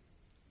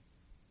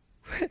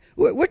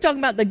 we're talking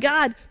about the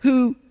God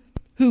who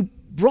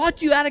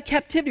brought you out of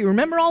captivity.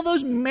 Remember all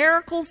those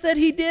miracles that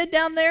he did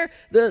down there?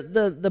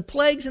 The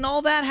plagues and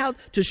all that, how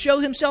to show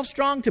himself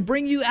strong, to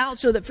bring you out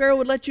so that Pharaoh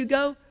would let you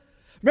go?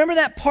 Remember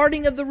that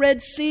parting of the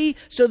Red Sea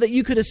so that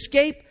you could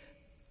escape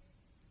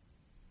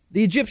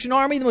the Egyptian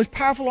army, the most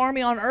powerful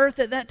army on earth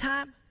at that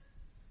time?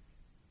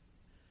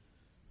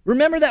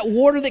 Remember that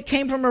water that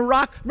came from a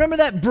rock? Remember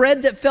that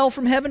bread that fell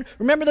from heaven?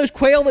 Remember those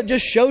quail that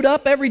just showed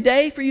up every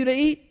day for you to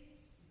eat?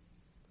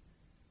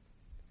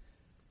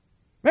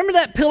 Remember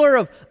that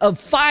pillar of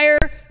fire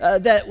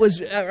that was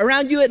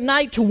around you at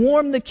night to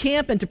warm the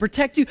camp and to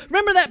protect you?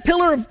 Remember that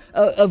pillar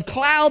of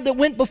cloud that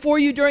went before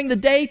you during the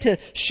day to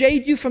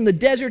shade you from the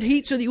desert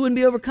heat so that you wouldn't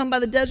be overcome by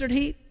the desert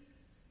heat?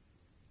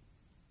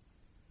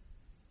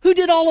 Who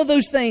did all of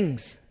those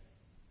things?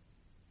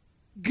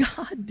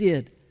 God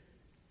did.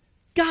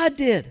 God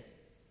did.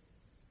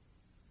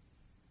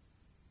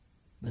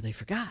 But they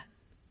forgot.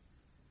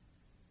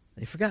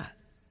 They forgot.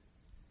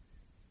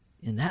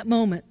 In that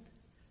moment,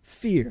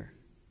 fear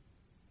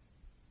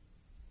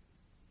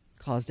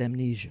caused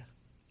amnesia.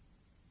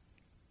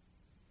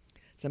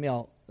 Some of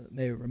y'all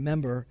may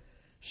remember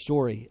a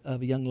story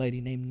of a young lady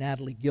named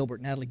Natalie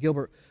Gilbert. Natalie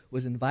Gilbert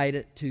was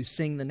invited to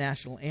sing the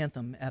national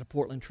anthem at a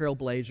Portland Trail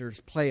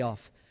Blazers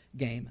playoff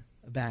game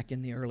back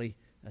in the early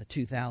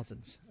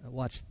 2000s.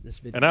 Watch this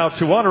video. And now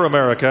to honor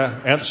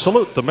America and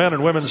salute the men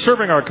and women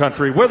serving our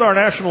country with our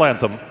national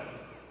anthem,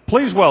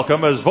 please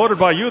welcome, as voted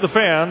by you, the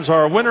fans,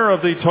 our winner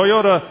of the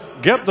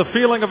Toyota Get the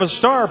Feeling of a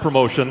Star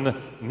promotion,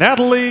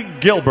 Natalie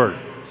Gilbert.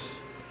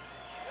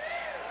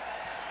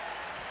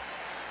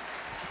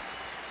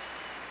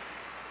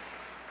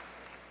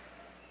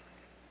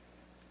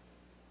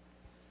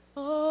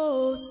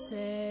 Oh,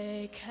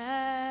 say,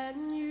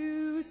 can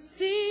you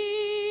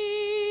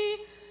see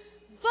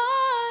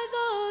by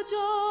the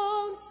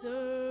dawn's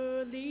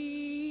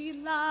early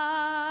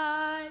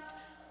light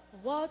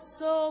what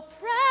so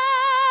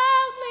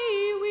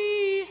proudly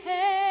we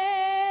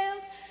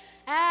hailed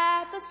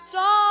at the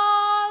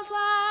stars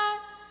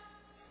like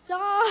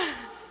stars?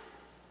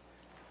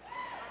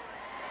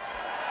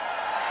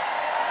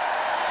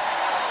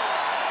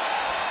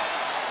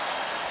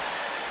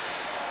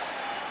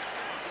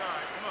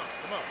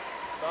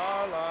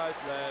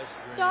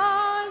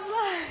 Stars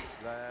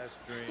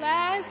like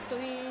last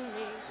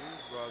gleaming,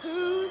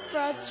 whose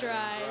broad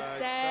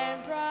stripes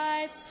and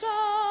bright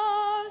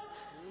stars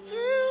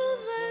through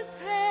the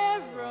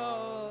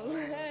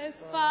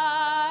perilous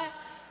fight.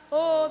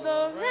 Oh,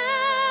 the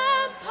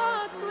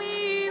ramparts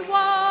we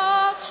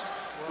watched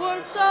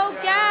were so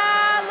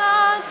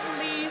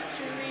gallantly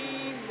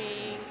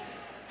streaming,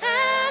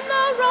 and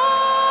the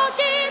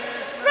rockets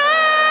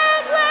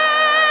red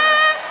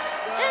glare,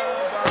 and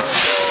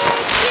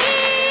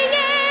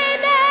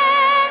singing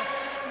air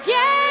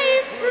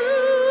gave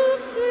proof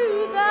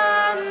through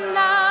the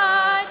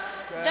night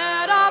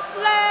that our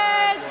flag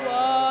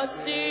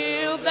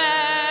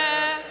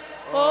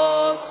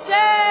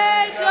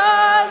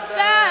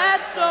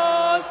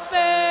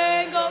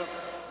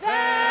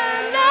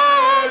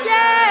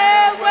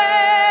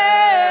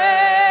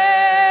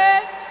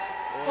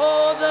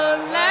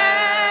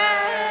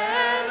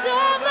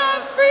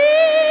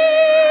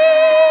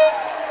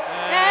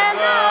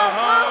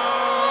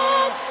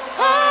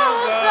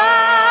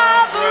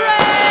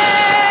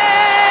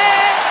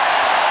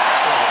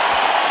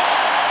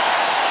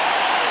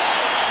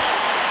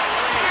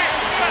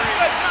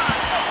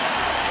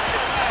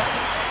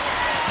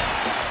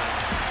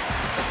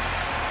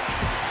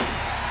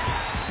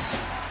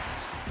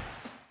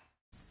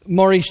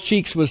Maurice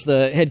Cheeks was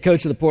the head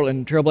coach of the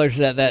Portland Trailblazers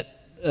at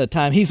that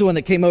time. He's the one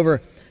that came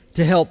over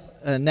to help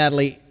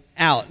Natalie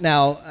out.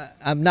 Now,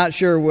 I'm not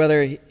sure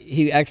whether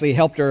he actually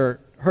helped her or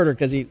hurt her,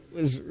 because he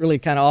was really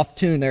kind of off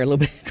tune there a little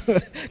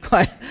bit,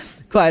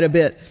 quite a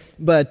bit.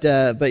 But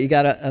you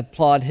got to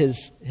applaud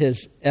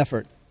his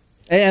effort.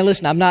 And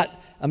listen, I'm not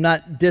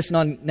dissing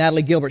on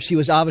Natalie Gilbert. She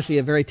was obviously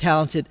a very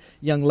talented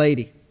young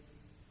lady.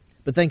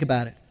 But think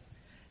about it.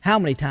 How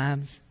many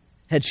times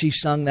had she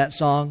sung that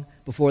song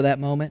before that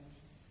moment?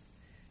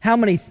 How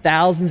many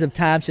thousands of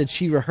times had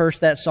she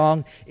rehearsed that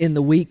song in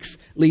the weeks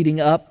leading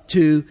up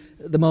to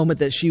the moment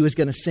that she was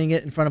going to sing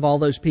it in front of all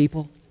those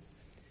people?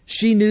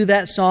 She knew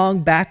that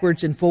song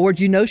backwards and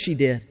forwards. You know she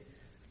did.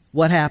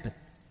 What happened?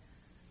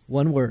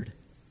 One word: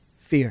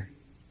 fear.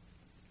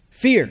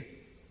 Fear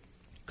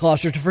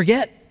caused her to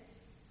forget.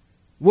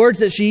 Words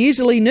that she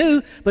easily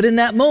knew, but in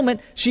that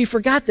moment, she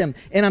forgot them.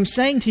 And I'm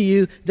saying to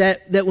you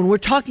that when we're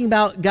talking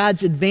about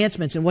God's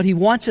advancements and what He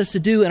wants us to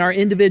do in our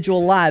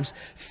individual lives,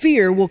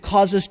 fear will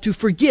cause us to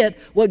forget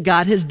what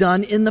God has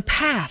done in the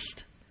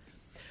past.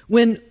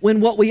 When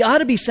what we ought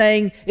to be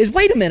saying is,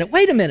 wait a minute,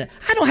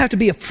 I don't have to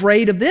be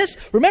afraid of this.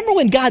 Remember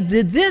when God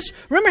did this?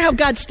 Remember how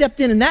God stepped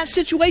in that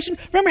situation?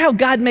 Remember how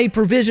God made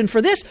provision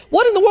for this?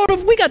 What in the world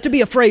have we got to be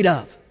afraid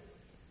of?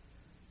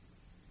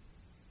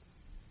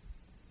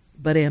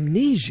 But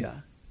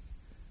amnesia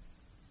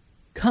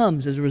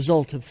comes as a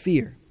result of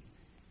fear.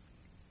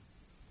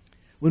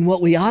 When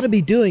what we ought to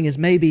be doing is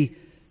maybe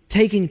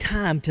taking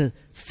time to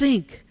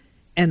think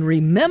and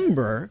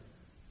remember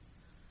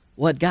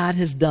what God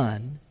has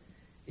done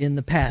in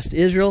the past.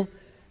 Israel,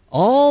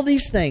 all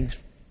these things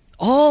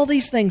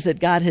that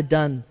God had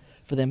done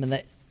for them,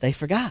 and they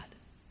forgot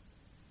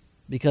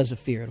because of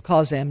fear. It'll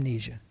cause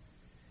amnesia.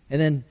 And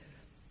then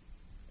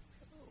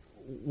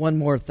one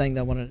more thing that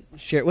I want to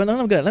share. Well, no,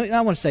 I'm good.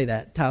 I want to say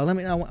that, Tyler.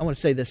 I want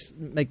to say this,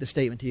 make this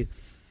statement to you.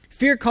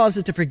 Fear causes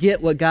us to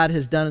forget what God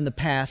has done in the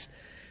past,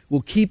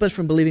 will keep us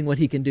from believing what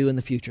He can do in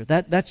the future.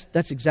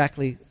 That's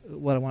exactly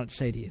what I wanted to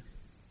say to you.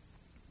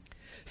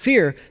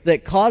 Fear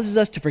that causes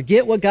us to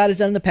forget what God has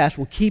done in the past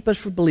will keep us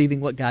from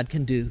believing what God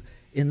can do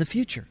in the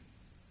future.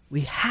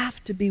 We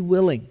have to be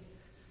willing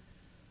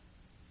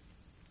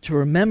to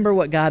remember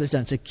what God has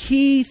done. It's a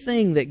key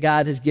thing that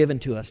God has given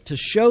to us, to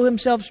show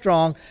Himself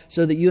strong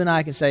so that you and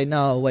I can say,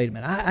 no, wait a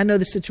minute. I know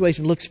this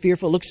situation looks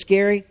fearful, looks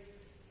scary,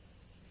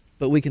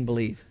 but we can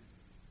believe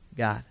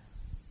God.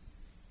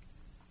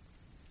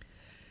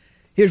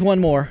 Here's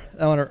one more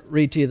I want to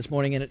read to you this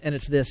morning, and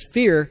it's this.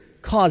 Fear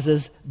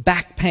causes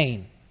back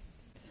pain.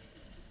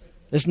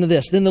 Listen to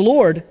this. Then the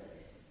Lord,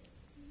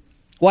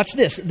 watch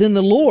this. Then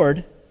the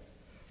Lord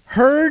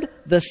heard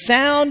the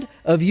sound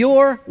of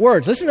your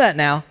words. Listen to that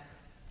now.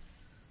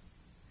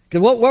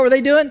 Because what were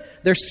they doing?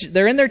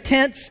 They're in their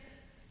tents.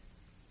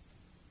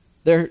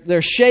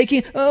 They're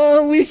shaking.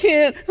 Oh, we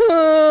can't.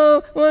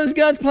 Oh, what is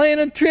God's playing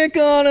a trick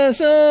on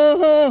us?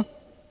 Oh.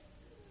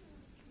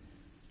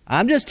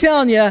 I'm just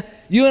telling you,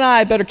 you and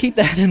I better keep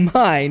that in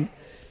mind.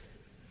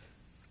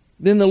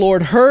 Then the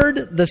Lord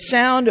heard the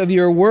sound of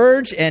your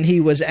words, and He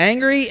was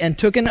angry and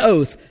took an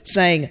oath,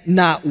 saying,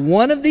 not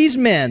one of these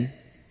men,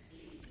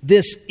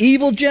 this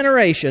evil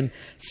generation,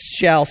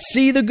 shall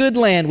see the good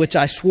land which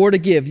I swore to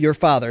give your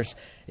fathers,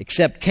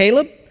 except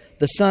Caleb,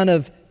 the son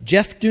of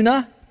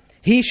Jephunneh.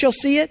 He shall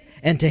see it,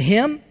 and to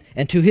him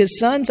and to his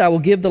sons I will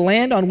give the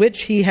land on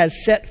which he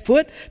has set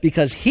foot,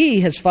 because he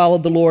has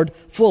followed the Lord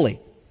fully.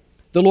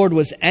 The Lord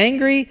was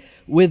angry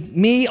with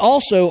me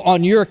also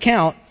on your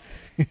account.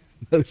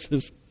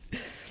 Moses.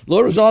 The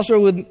Lord was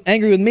also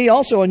angry with me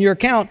also on your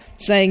account,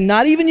 saying,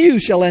 not even you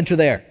shall enter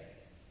there.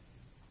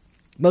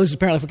 Moses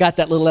apparently forgot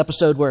that little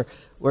episode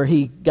where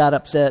he got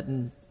upset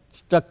and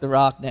struck the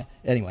rock.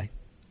 Anyway.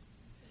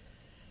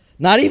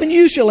 Not even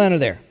you shall enter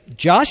there.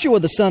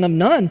 Joshua the son of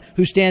Nun,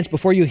 who stands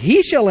before you,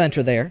 he shall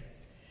enter there.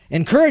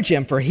 Encourage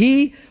him, for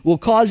he will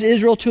cause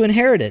Israel to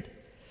inherit it.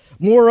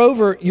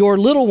 Moreover, your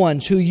little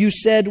ones, who you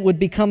said would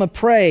become a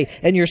prey,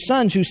 and your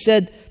sons, who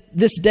said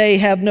this day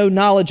have no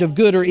knowledge of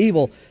good or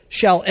evil,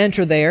 shall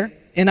enter there,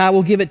 and I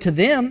will give it to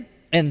them,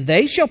 and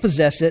they shall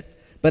possess it.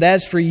 But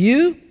as for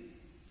you,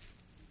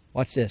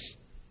 watch this,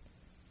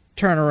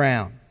 turn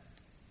around.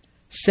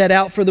 Set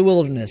out for the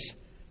wilderness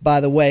by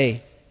the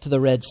way to the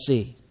Red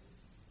Sea.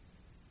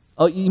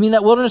 Oh, you mean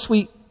that wilderness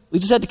we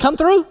just had to come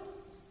through?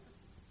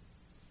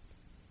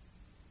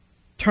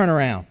 Turn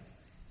around.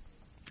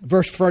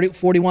 Verse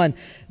 41,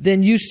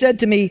 then you said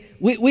to me,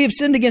 we have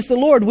sinned against the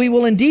Lord. We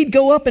will indeed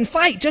go up and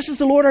fight, just as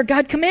the Lord our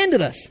God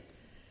commanded us.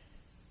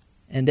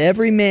 And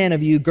every man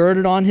of you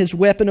girded on his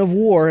weapon of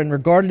war and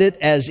regarded it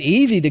as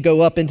easy to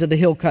go up into the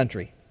hill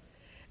country.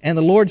 And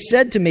the Lord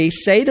said to me,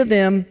 say to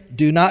them,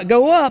 do not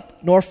go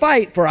up nor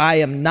fight, for I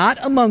am not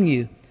among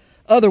you.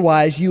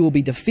 Otherwise you will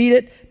be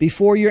defeated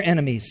before your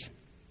enemies.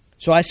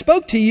 So I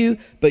spoke to you,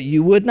 but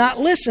you would not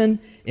listen.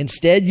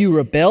 Instead, you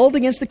rebelled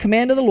against the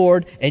command of the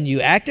Lord, and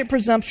you acted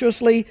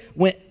presumptuously,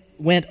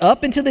 went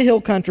up into the hill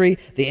country.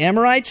 The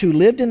Amorites who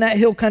lived in that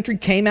hill country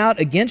came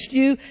out against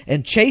you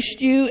and chased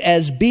you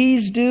as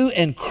bees do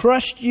and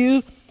crushed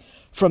you.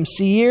 from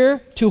Seir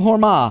to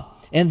Hormah.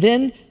 And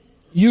then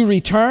you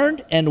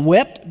returned and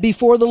wept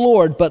before the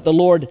Lord, but the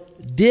Lord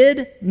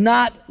did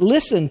not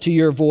listen to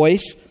your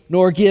voice,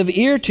 nor give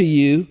ear to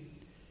you.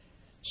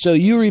 So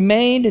you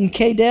remained in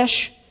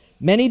Kadesh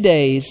many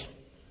days,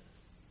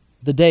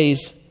 the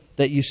days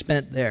that you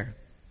spent there.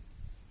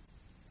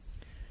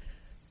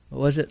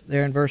 What was it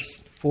there in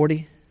verse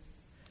 40?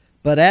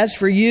 But as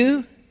for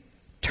you,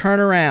 turn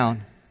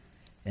around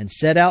and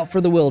set out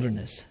for the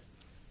wilderness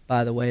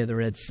by the way of the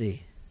Red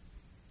Sea.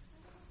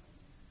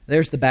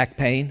 There's the back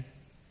pain.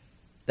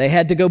 They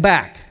had to go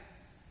back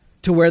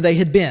to where they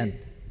had been.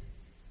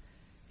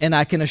 And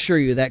I can assure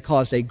you that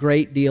caused a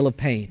great deal of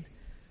pain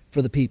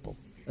for the people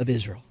of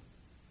Israel.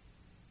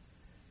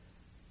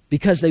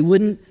 Because they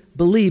wouldn't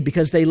believe,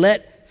 because they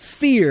let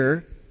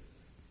fear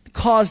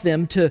cause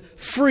them to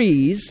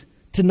freeze,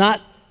 to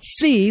not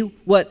see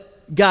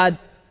what God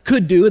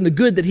could do and the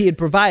good that He had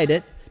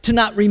provided, to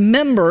not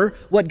remember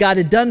what God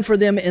had done for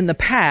them in the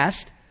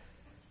past.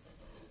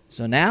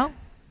 So now,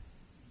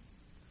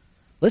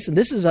 listen,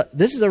 this is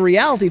a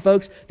reality,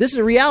 folks. This is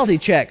a reality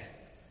check.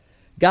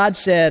 God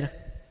said,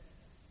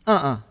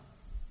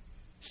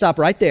 stop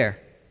right there.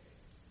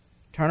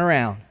 Turn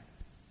around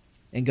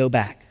and go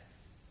back.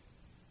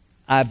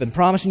 I've been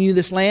promising you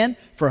this land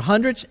for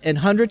hundreds and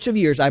hundreds of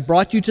years. I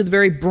brought you to the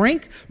very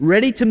brink,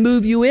 ready to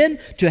move you in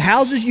to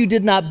houses you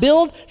did not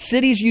build,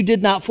 cities you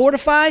did not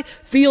fortify,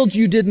 fields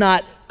you did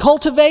not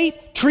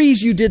cultivate,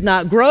 trees you did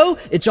not grow.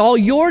 It's all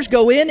yours.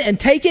 Go in and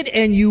take it,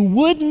 and you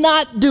would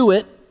not do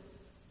it.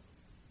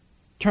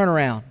 Turn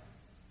around.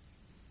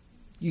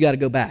 You got to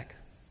go back.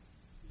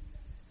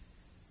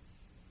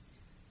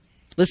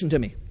 Listen to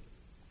me.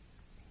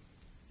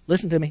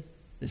 Listen to me.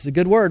 This is a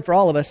good word for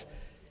all of us.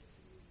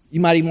 You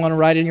might even want to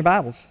write it in your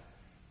Bibles.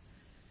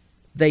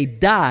 They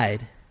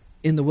died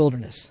in the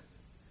wilderness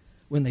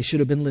when they should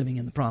have been living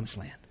in the promised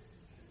land.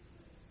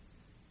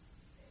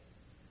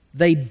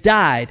 They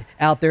died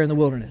out there in the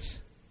wilderness.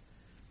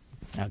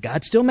 Now,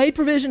 God still made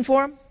provision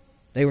for them.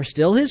 They were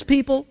still His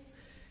people.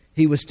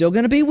 He was still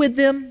going to be with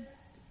them.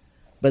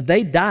 But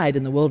they died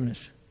in the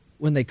wilderness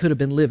when they could have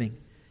been living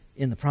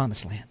in the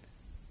promised land.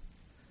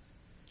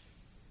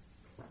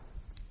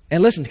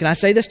 And listen, can I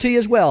say this to you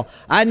as well?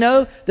 I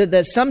know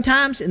that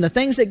sometimes in the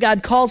things that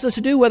God calls us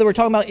to do, whether we're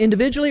talking about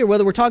individually or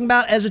whether we're talking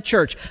about as a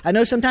church, I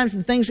know sometimes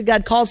the things that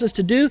God calls us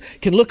to do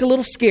can look a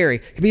little scary,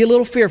 can be a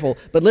little fearful.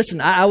 But listen,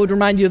 I would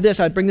remind you of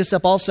this. I'd bring this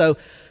up also.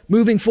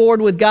 Moving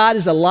forward with God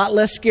is a lot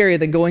less scary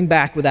than going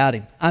back without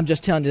Him. I'm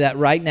just telling you that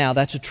right now.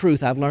 That's a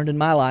truth I've learned in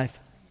my life.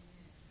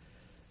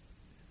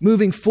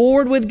 Moving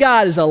forward with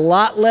God is a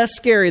lot less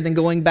scary than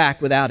going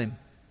back without Him.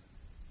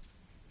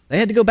 They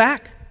had to go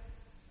back.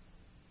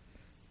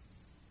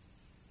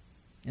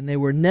 And they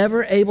were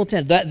never able to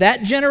enter.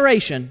 That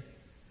generation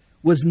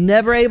was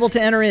never able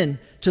to enter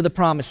into the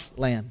promised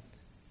land.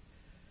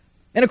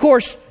 And of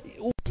course,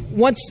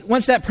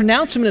 once that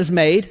pronouncement is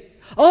made,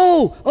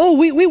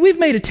 we've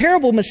made a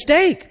terrible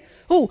mistake.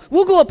 Oh,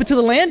 we'll go up into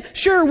the land.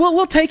 Sure,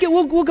 we'll take it.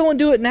 We'll go and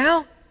do it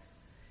now.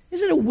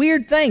 Isn't it a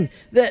weird thing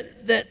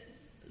that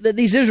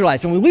these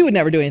Israelites, I mean, we would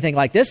never do anything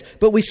like this,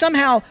 but we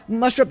somehow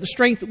muster up the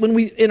strength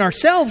in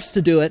ourselves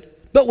to do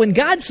it. But when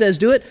God says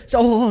do it, it's,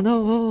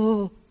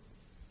 no.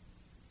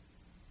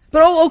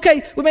 But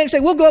okay, we made a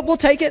mistake. We'll go up, we'll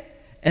take it.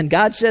 And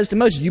God says to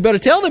Moses, you better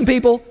tell them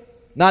people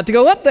not to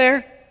go up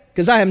there,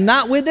 because I am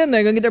not with them.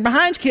 They're going to get their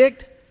behinds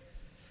kicked.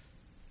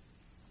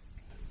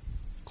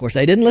 Of course,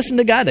 they didn't listen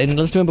to God. They didn't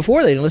listen to Him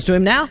before. They didn't listen to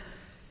Him now.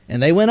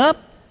 And they went up,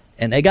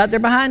 and they got their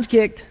behinds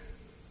kicked.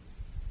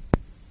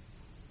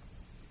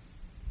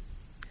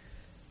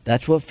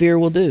 That's what fear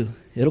will do.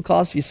 It'll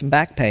cause you some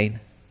back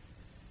pain.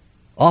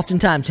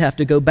 Oftentimes have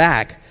to go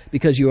back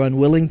because you're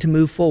unwilling to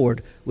move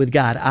forward with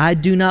God. I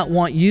do not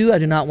want you, I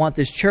do not want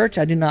this church,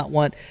 I do not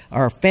want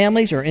our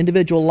families, our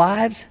individual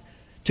lives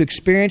to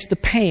experience the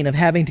pain of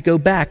having to go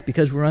back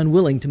because we're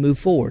unwilling to move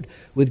forward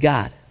with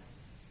God.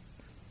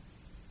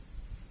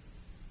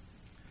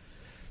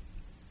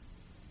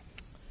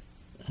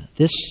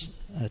 This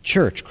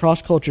church,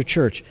 Cross Culture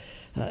Church,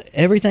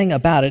 everything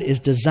about it is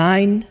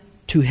designed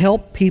to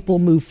help people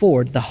move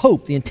forward. The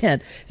hope, the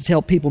intent is to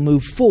help people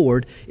move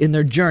forward in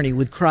their journey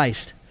with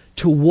Christ,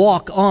 to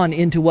walk on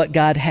into what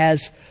God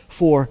has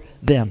for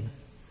them.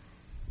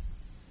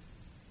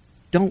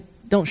 Don't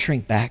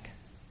shrink back.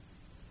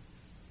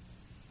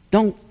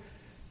 Don't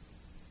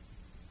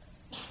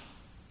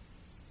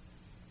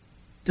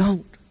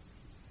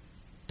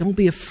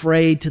be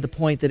afraid to the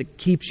point that it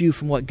keeps you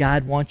from what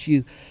God wants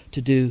you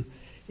to do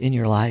in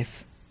your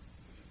life.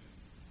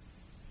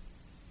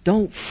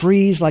 Don't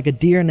freeze like a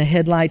deer in the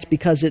headlights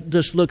because it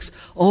just looks,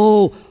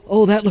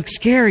 that looks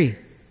scary.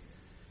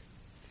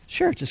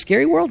 Sure, it's a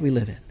scary world we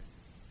live in.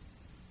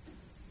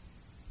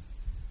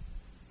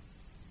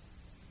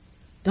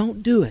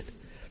 Don't do it.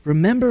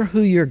 Remember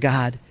who your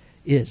God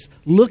is.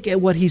 Look at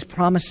what He's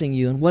promising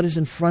you and what is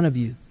in front of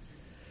you.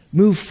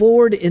 Move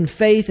forward in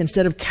faith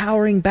instead of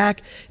cowering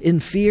back in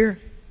fear.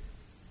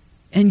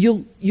 And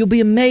you'll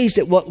be amazed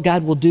at what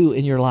God will do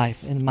in your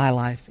life, in my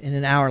life, and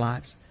in our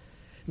lives.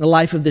 in the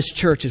life of this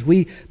church as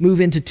we move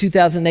into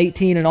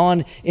 2018 and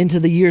on into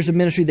the years of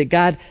ministry that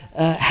God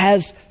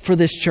has for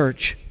this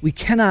church. We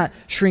cannot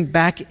shrink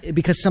back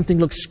because something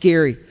looks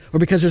scary or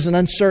because there's an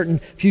uncertain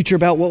future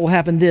about what will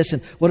happen this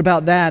and what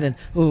about that and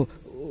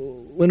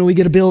when do we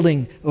get a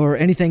building or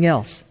anything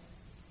else.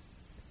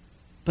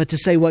 But to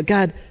say what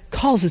God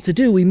calls us to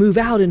do, we move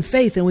out in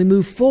faith and we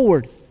move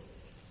forward,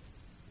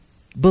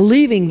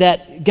 believing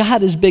that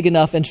God is big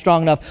enough and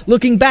strong enough,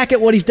 looking back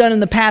at what He's done in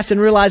the past and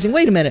realizing,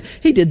 wait a minute,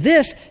 He did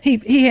this,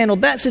 He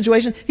handled that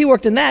situation, He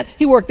worked in that,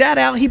 He worked that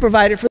out, He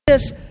provided for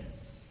this.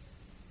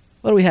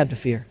 What do we have to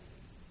fear?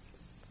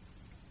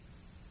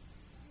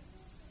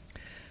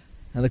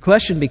 Now the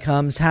question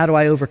becomes, how do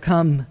I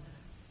overcome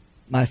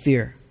my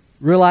fear?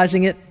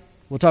 Realizing it,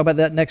 we'll talk about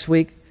that next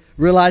week.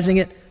 Realizing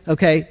it,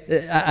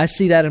 okay, I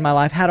see that in my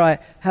life.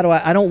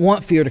 I don't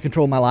want fear to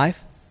control my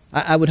life.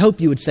 I would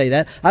hope you would say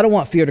that. I don't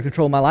want fear to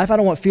control my life. I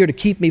don't want fear to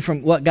keep me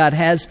from what God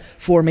has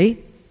for me.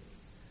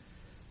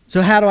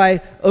 So how do I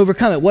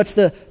overcome it? What's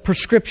the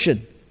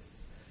prescription?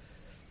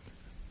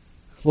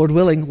 Lord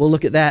willing, we'll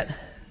look at that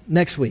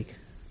next week.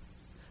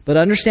 But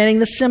understanding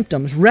the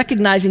symptoms,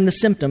 recognizing the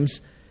symptoms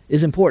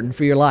is important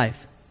for your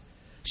life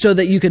so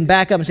that you can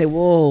back up and say,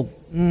 whoa,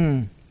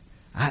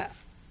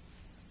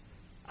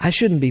 I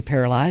shouldn't be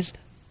paralyzed.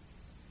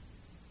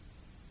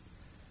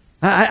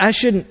 I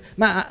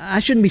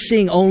shouldn't be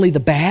seeing only the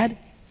bad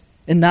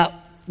and not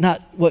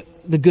what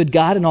the good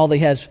God and all that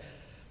He has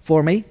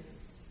for me.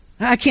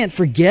 I can't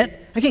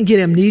forget. I can't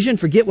get amnesia and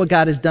forget what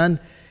God has done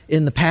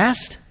in the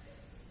past.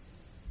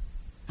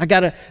 I've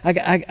got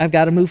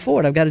to move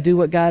forward. I've got to do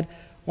what God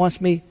wants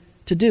me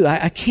to do.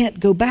 I can't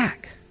go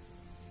back.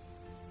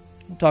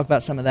 We'll talk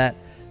about some of that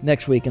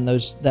next week and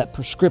that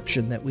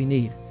prescription that we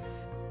need.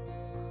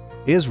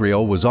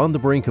 Israel was on the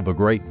brink of a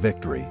great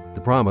victory. The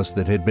promise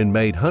that had been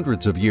made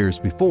hundreds of years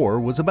before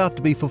was about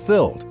to be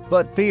fulfilled,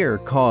 but fear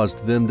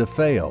caused them to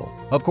fail.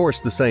 Of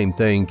course, the same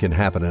thing can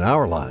happen in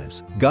our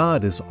lives.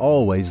 God is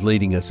always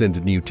leading us into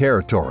new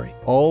territory,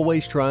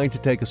 always trying to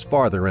take us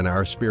farther in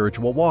our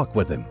spiritual walk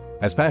with Him.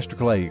 As Pastor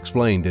Clay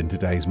explained in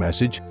today's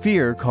message,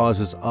 fear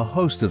causes a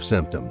host of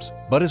symptoms.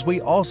 But as we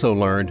also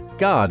learned,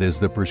 God is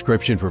the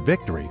prescription for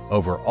victory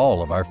over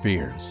all of our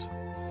fears.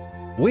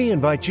 We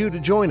invite you to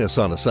join us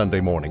on a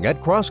Sunday morning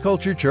at Cross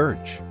Culture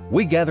Church.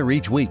 We gather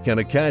each week in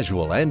a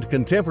casual and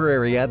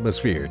contemporary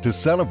atmosphere to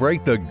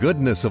celebrate the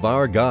goodness of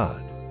our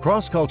God.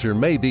 Cross culture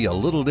may be a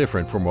little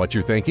different from what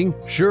you're thinking.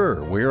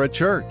 Sure, we're a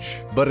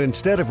church, but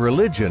instead of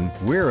religion,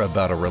 we're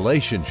about a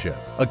relationship,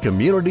 a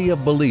community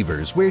of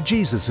believers where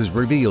Jesus is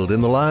revealed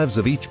in the lives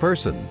of each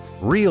person,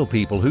 real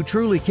people who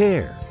truly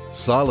care,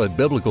 solid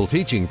biblical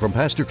teaching from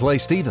Pastor Clay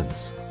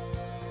Stevens,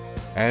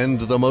 and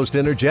the most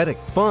energetic,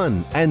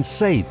 fun, and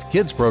safe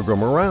kids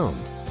program around.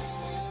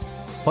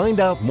 Find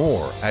out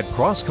more at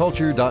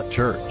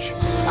crossculture.church.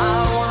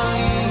 I want to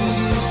lead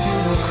you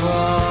to the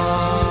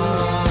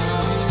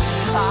cross.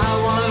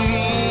 I want to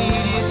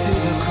lead you to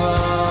the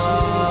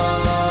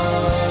cross.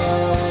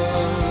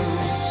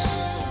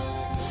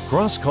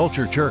 Cross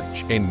Culture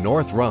Church in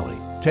North Raleigh,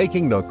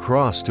 taking the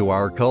cross to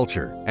our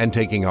culture and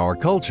taking our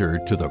culture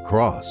to the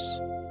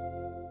cross.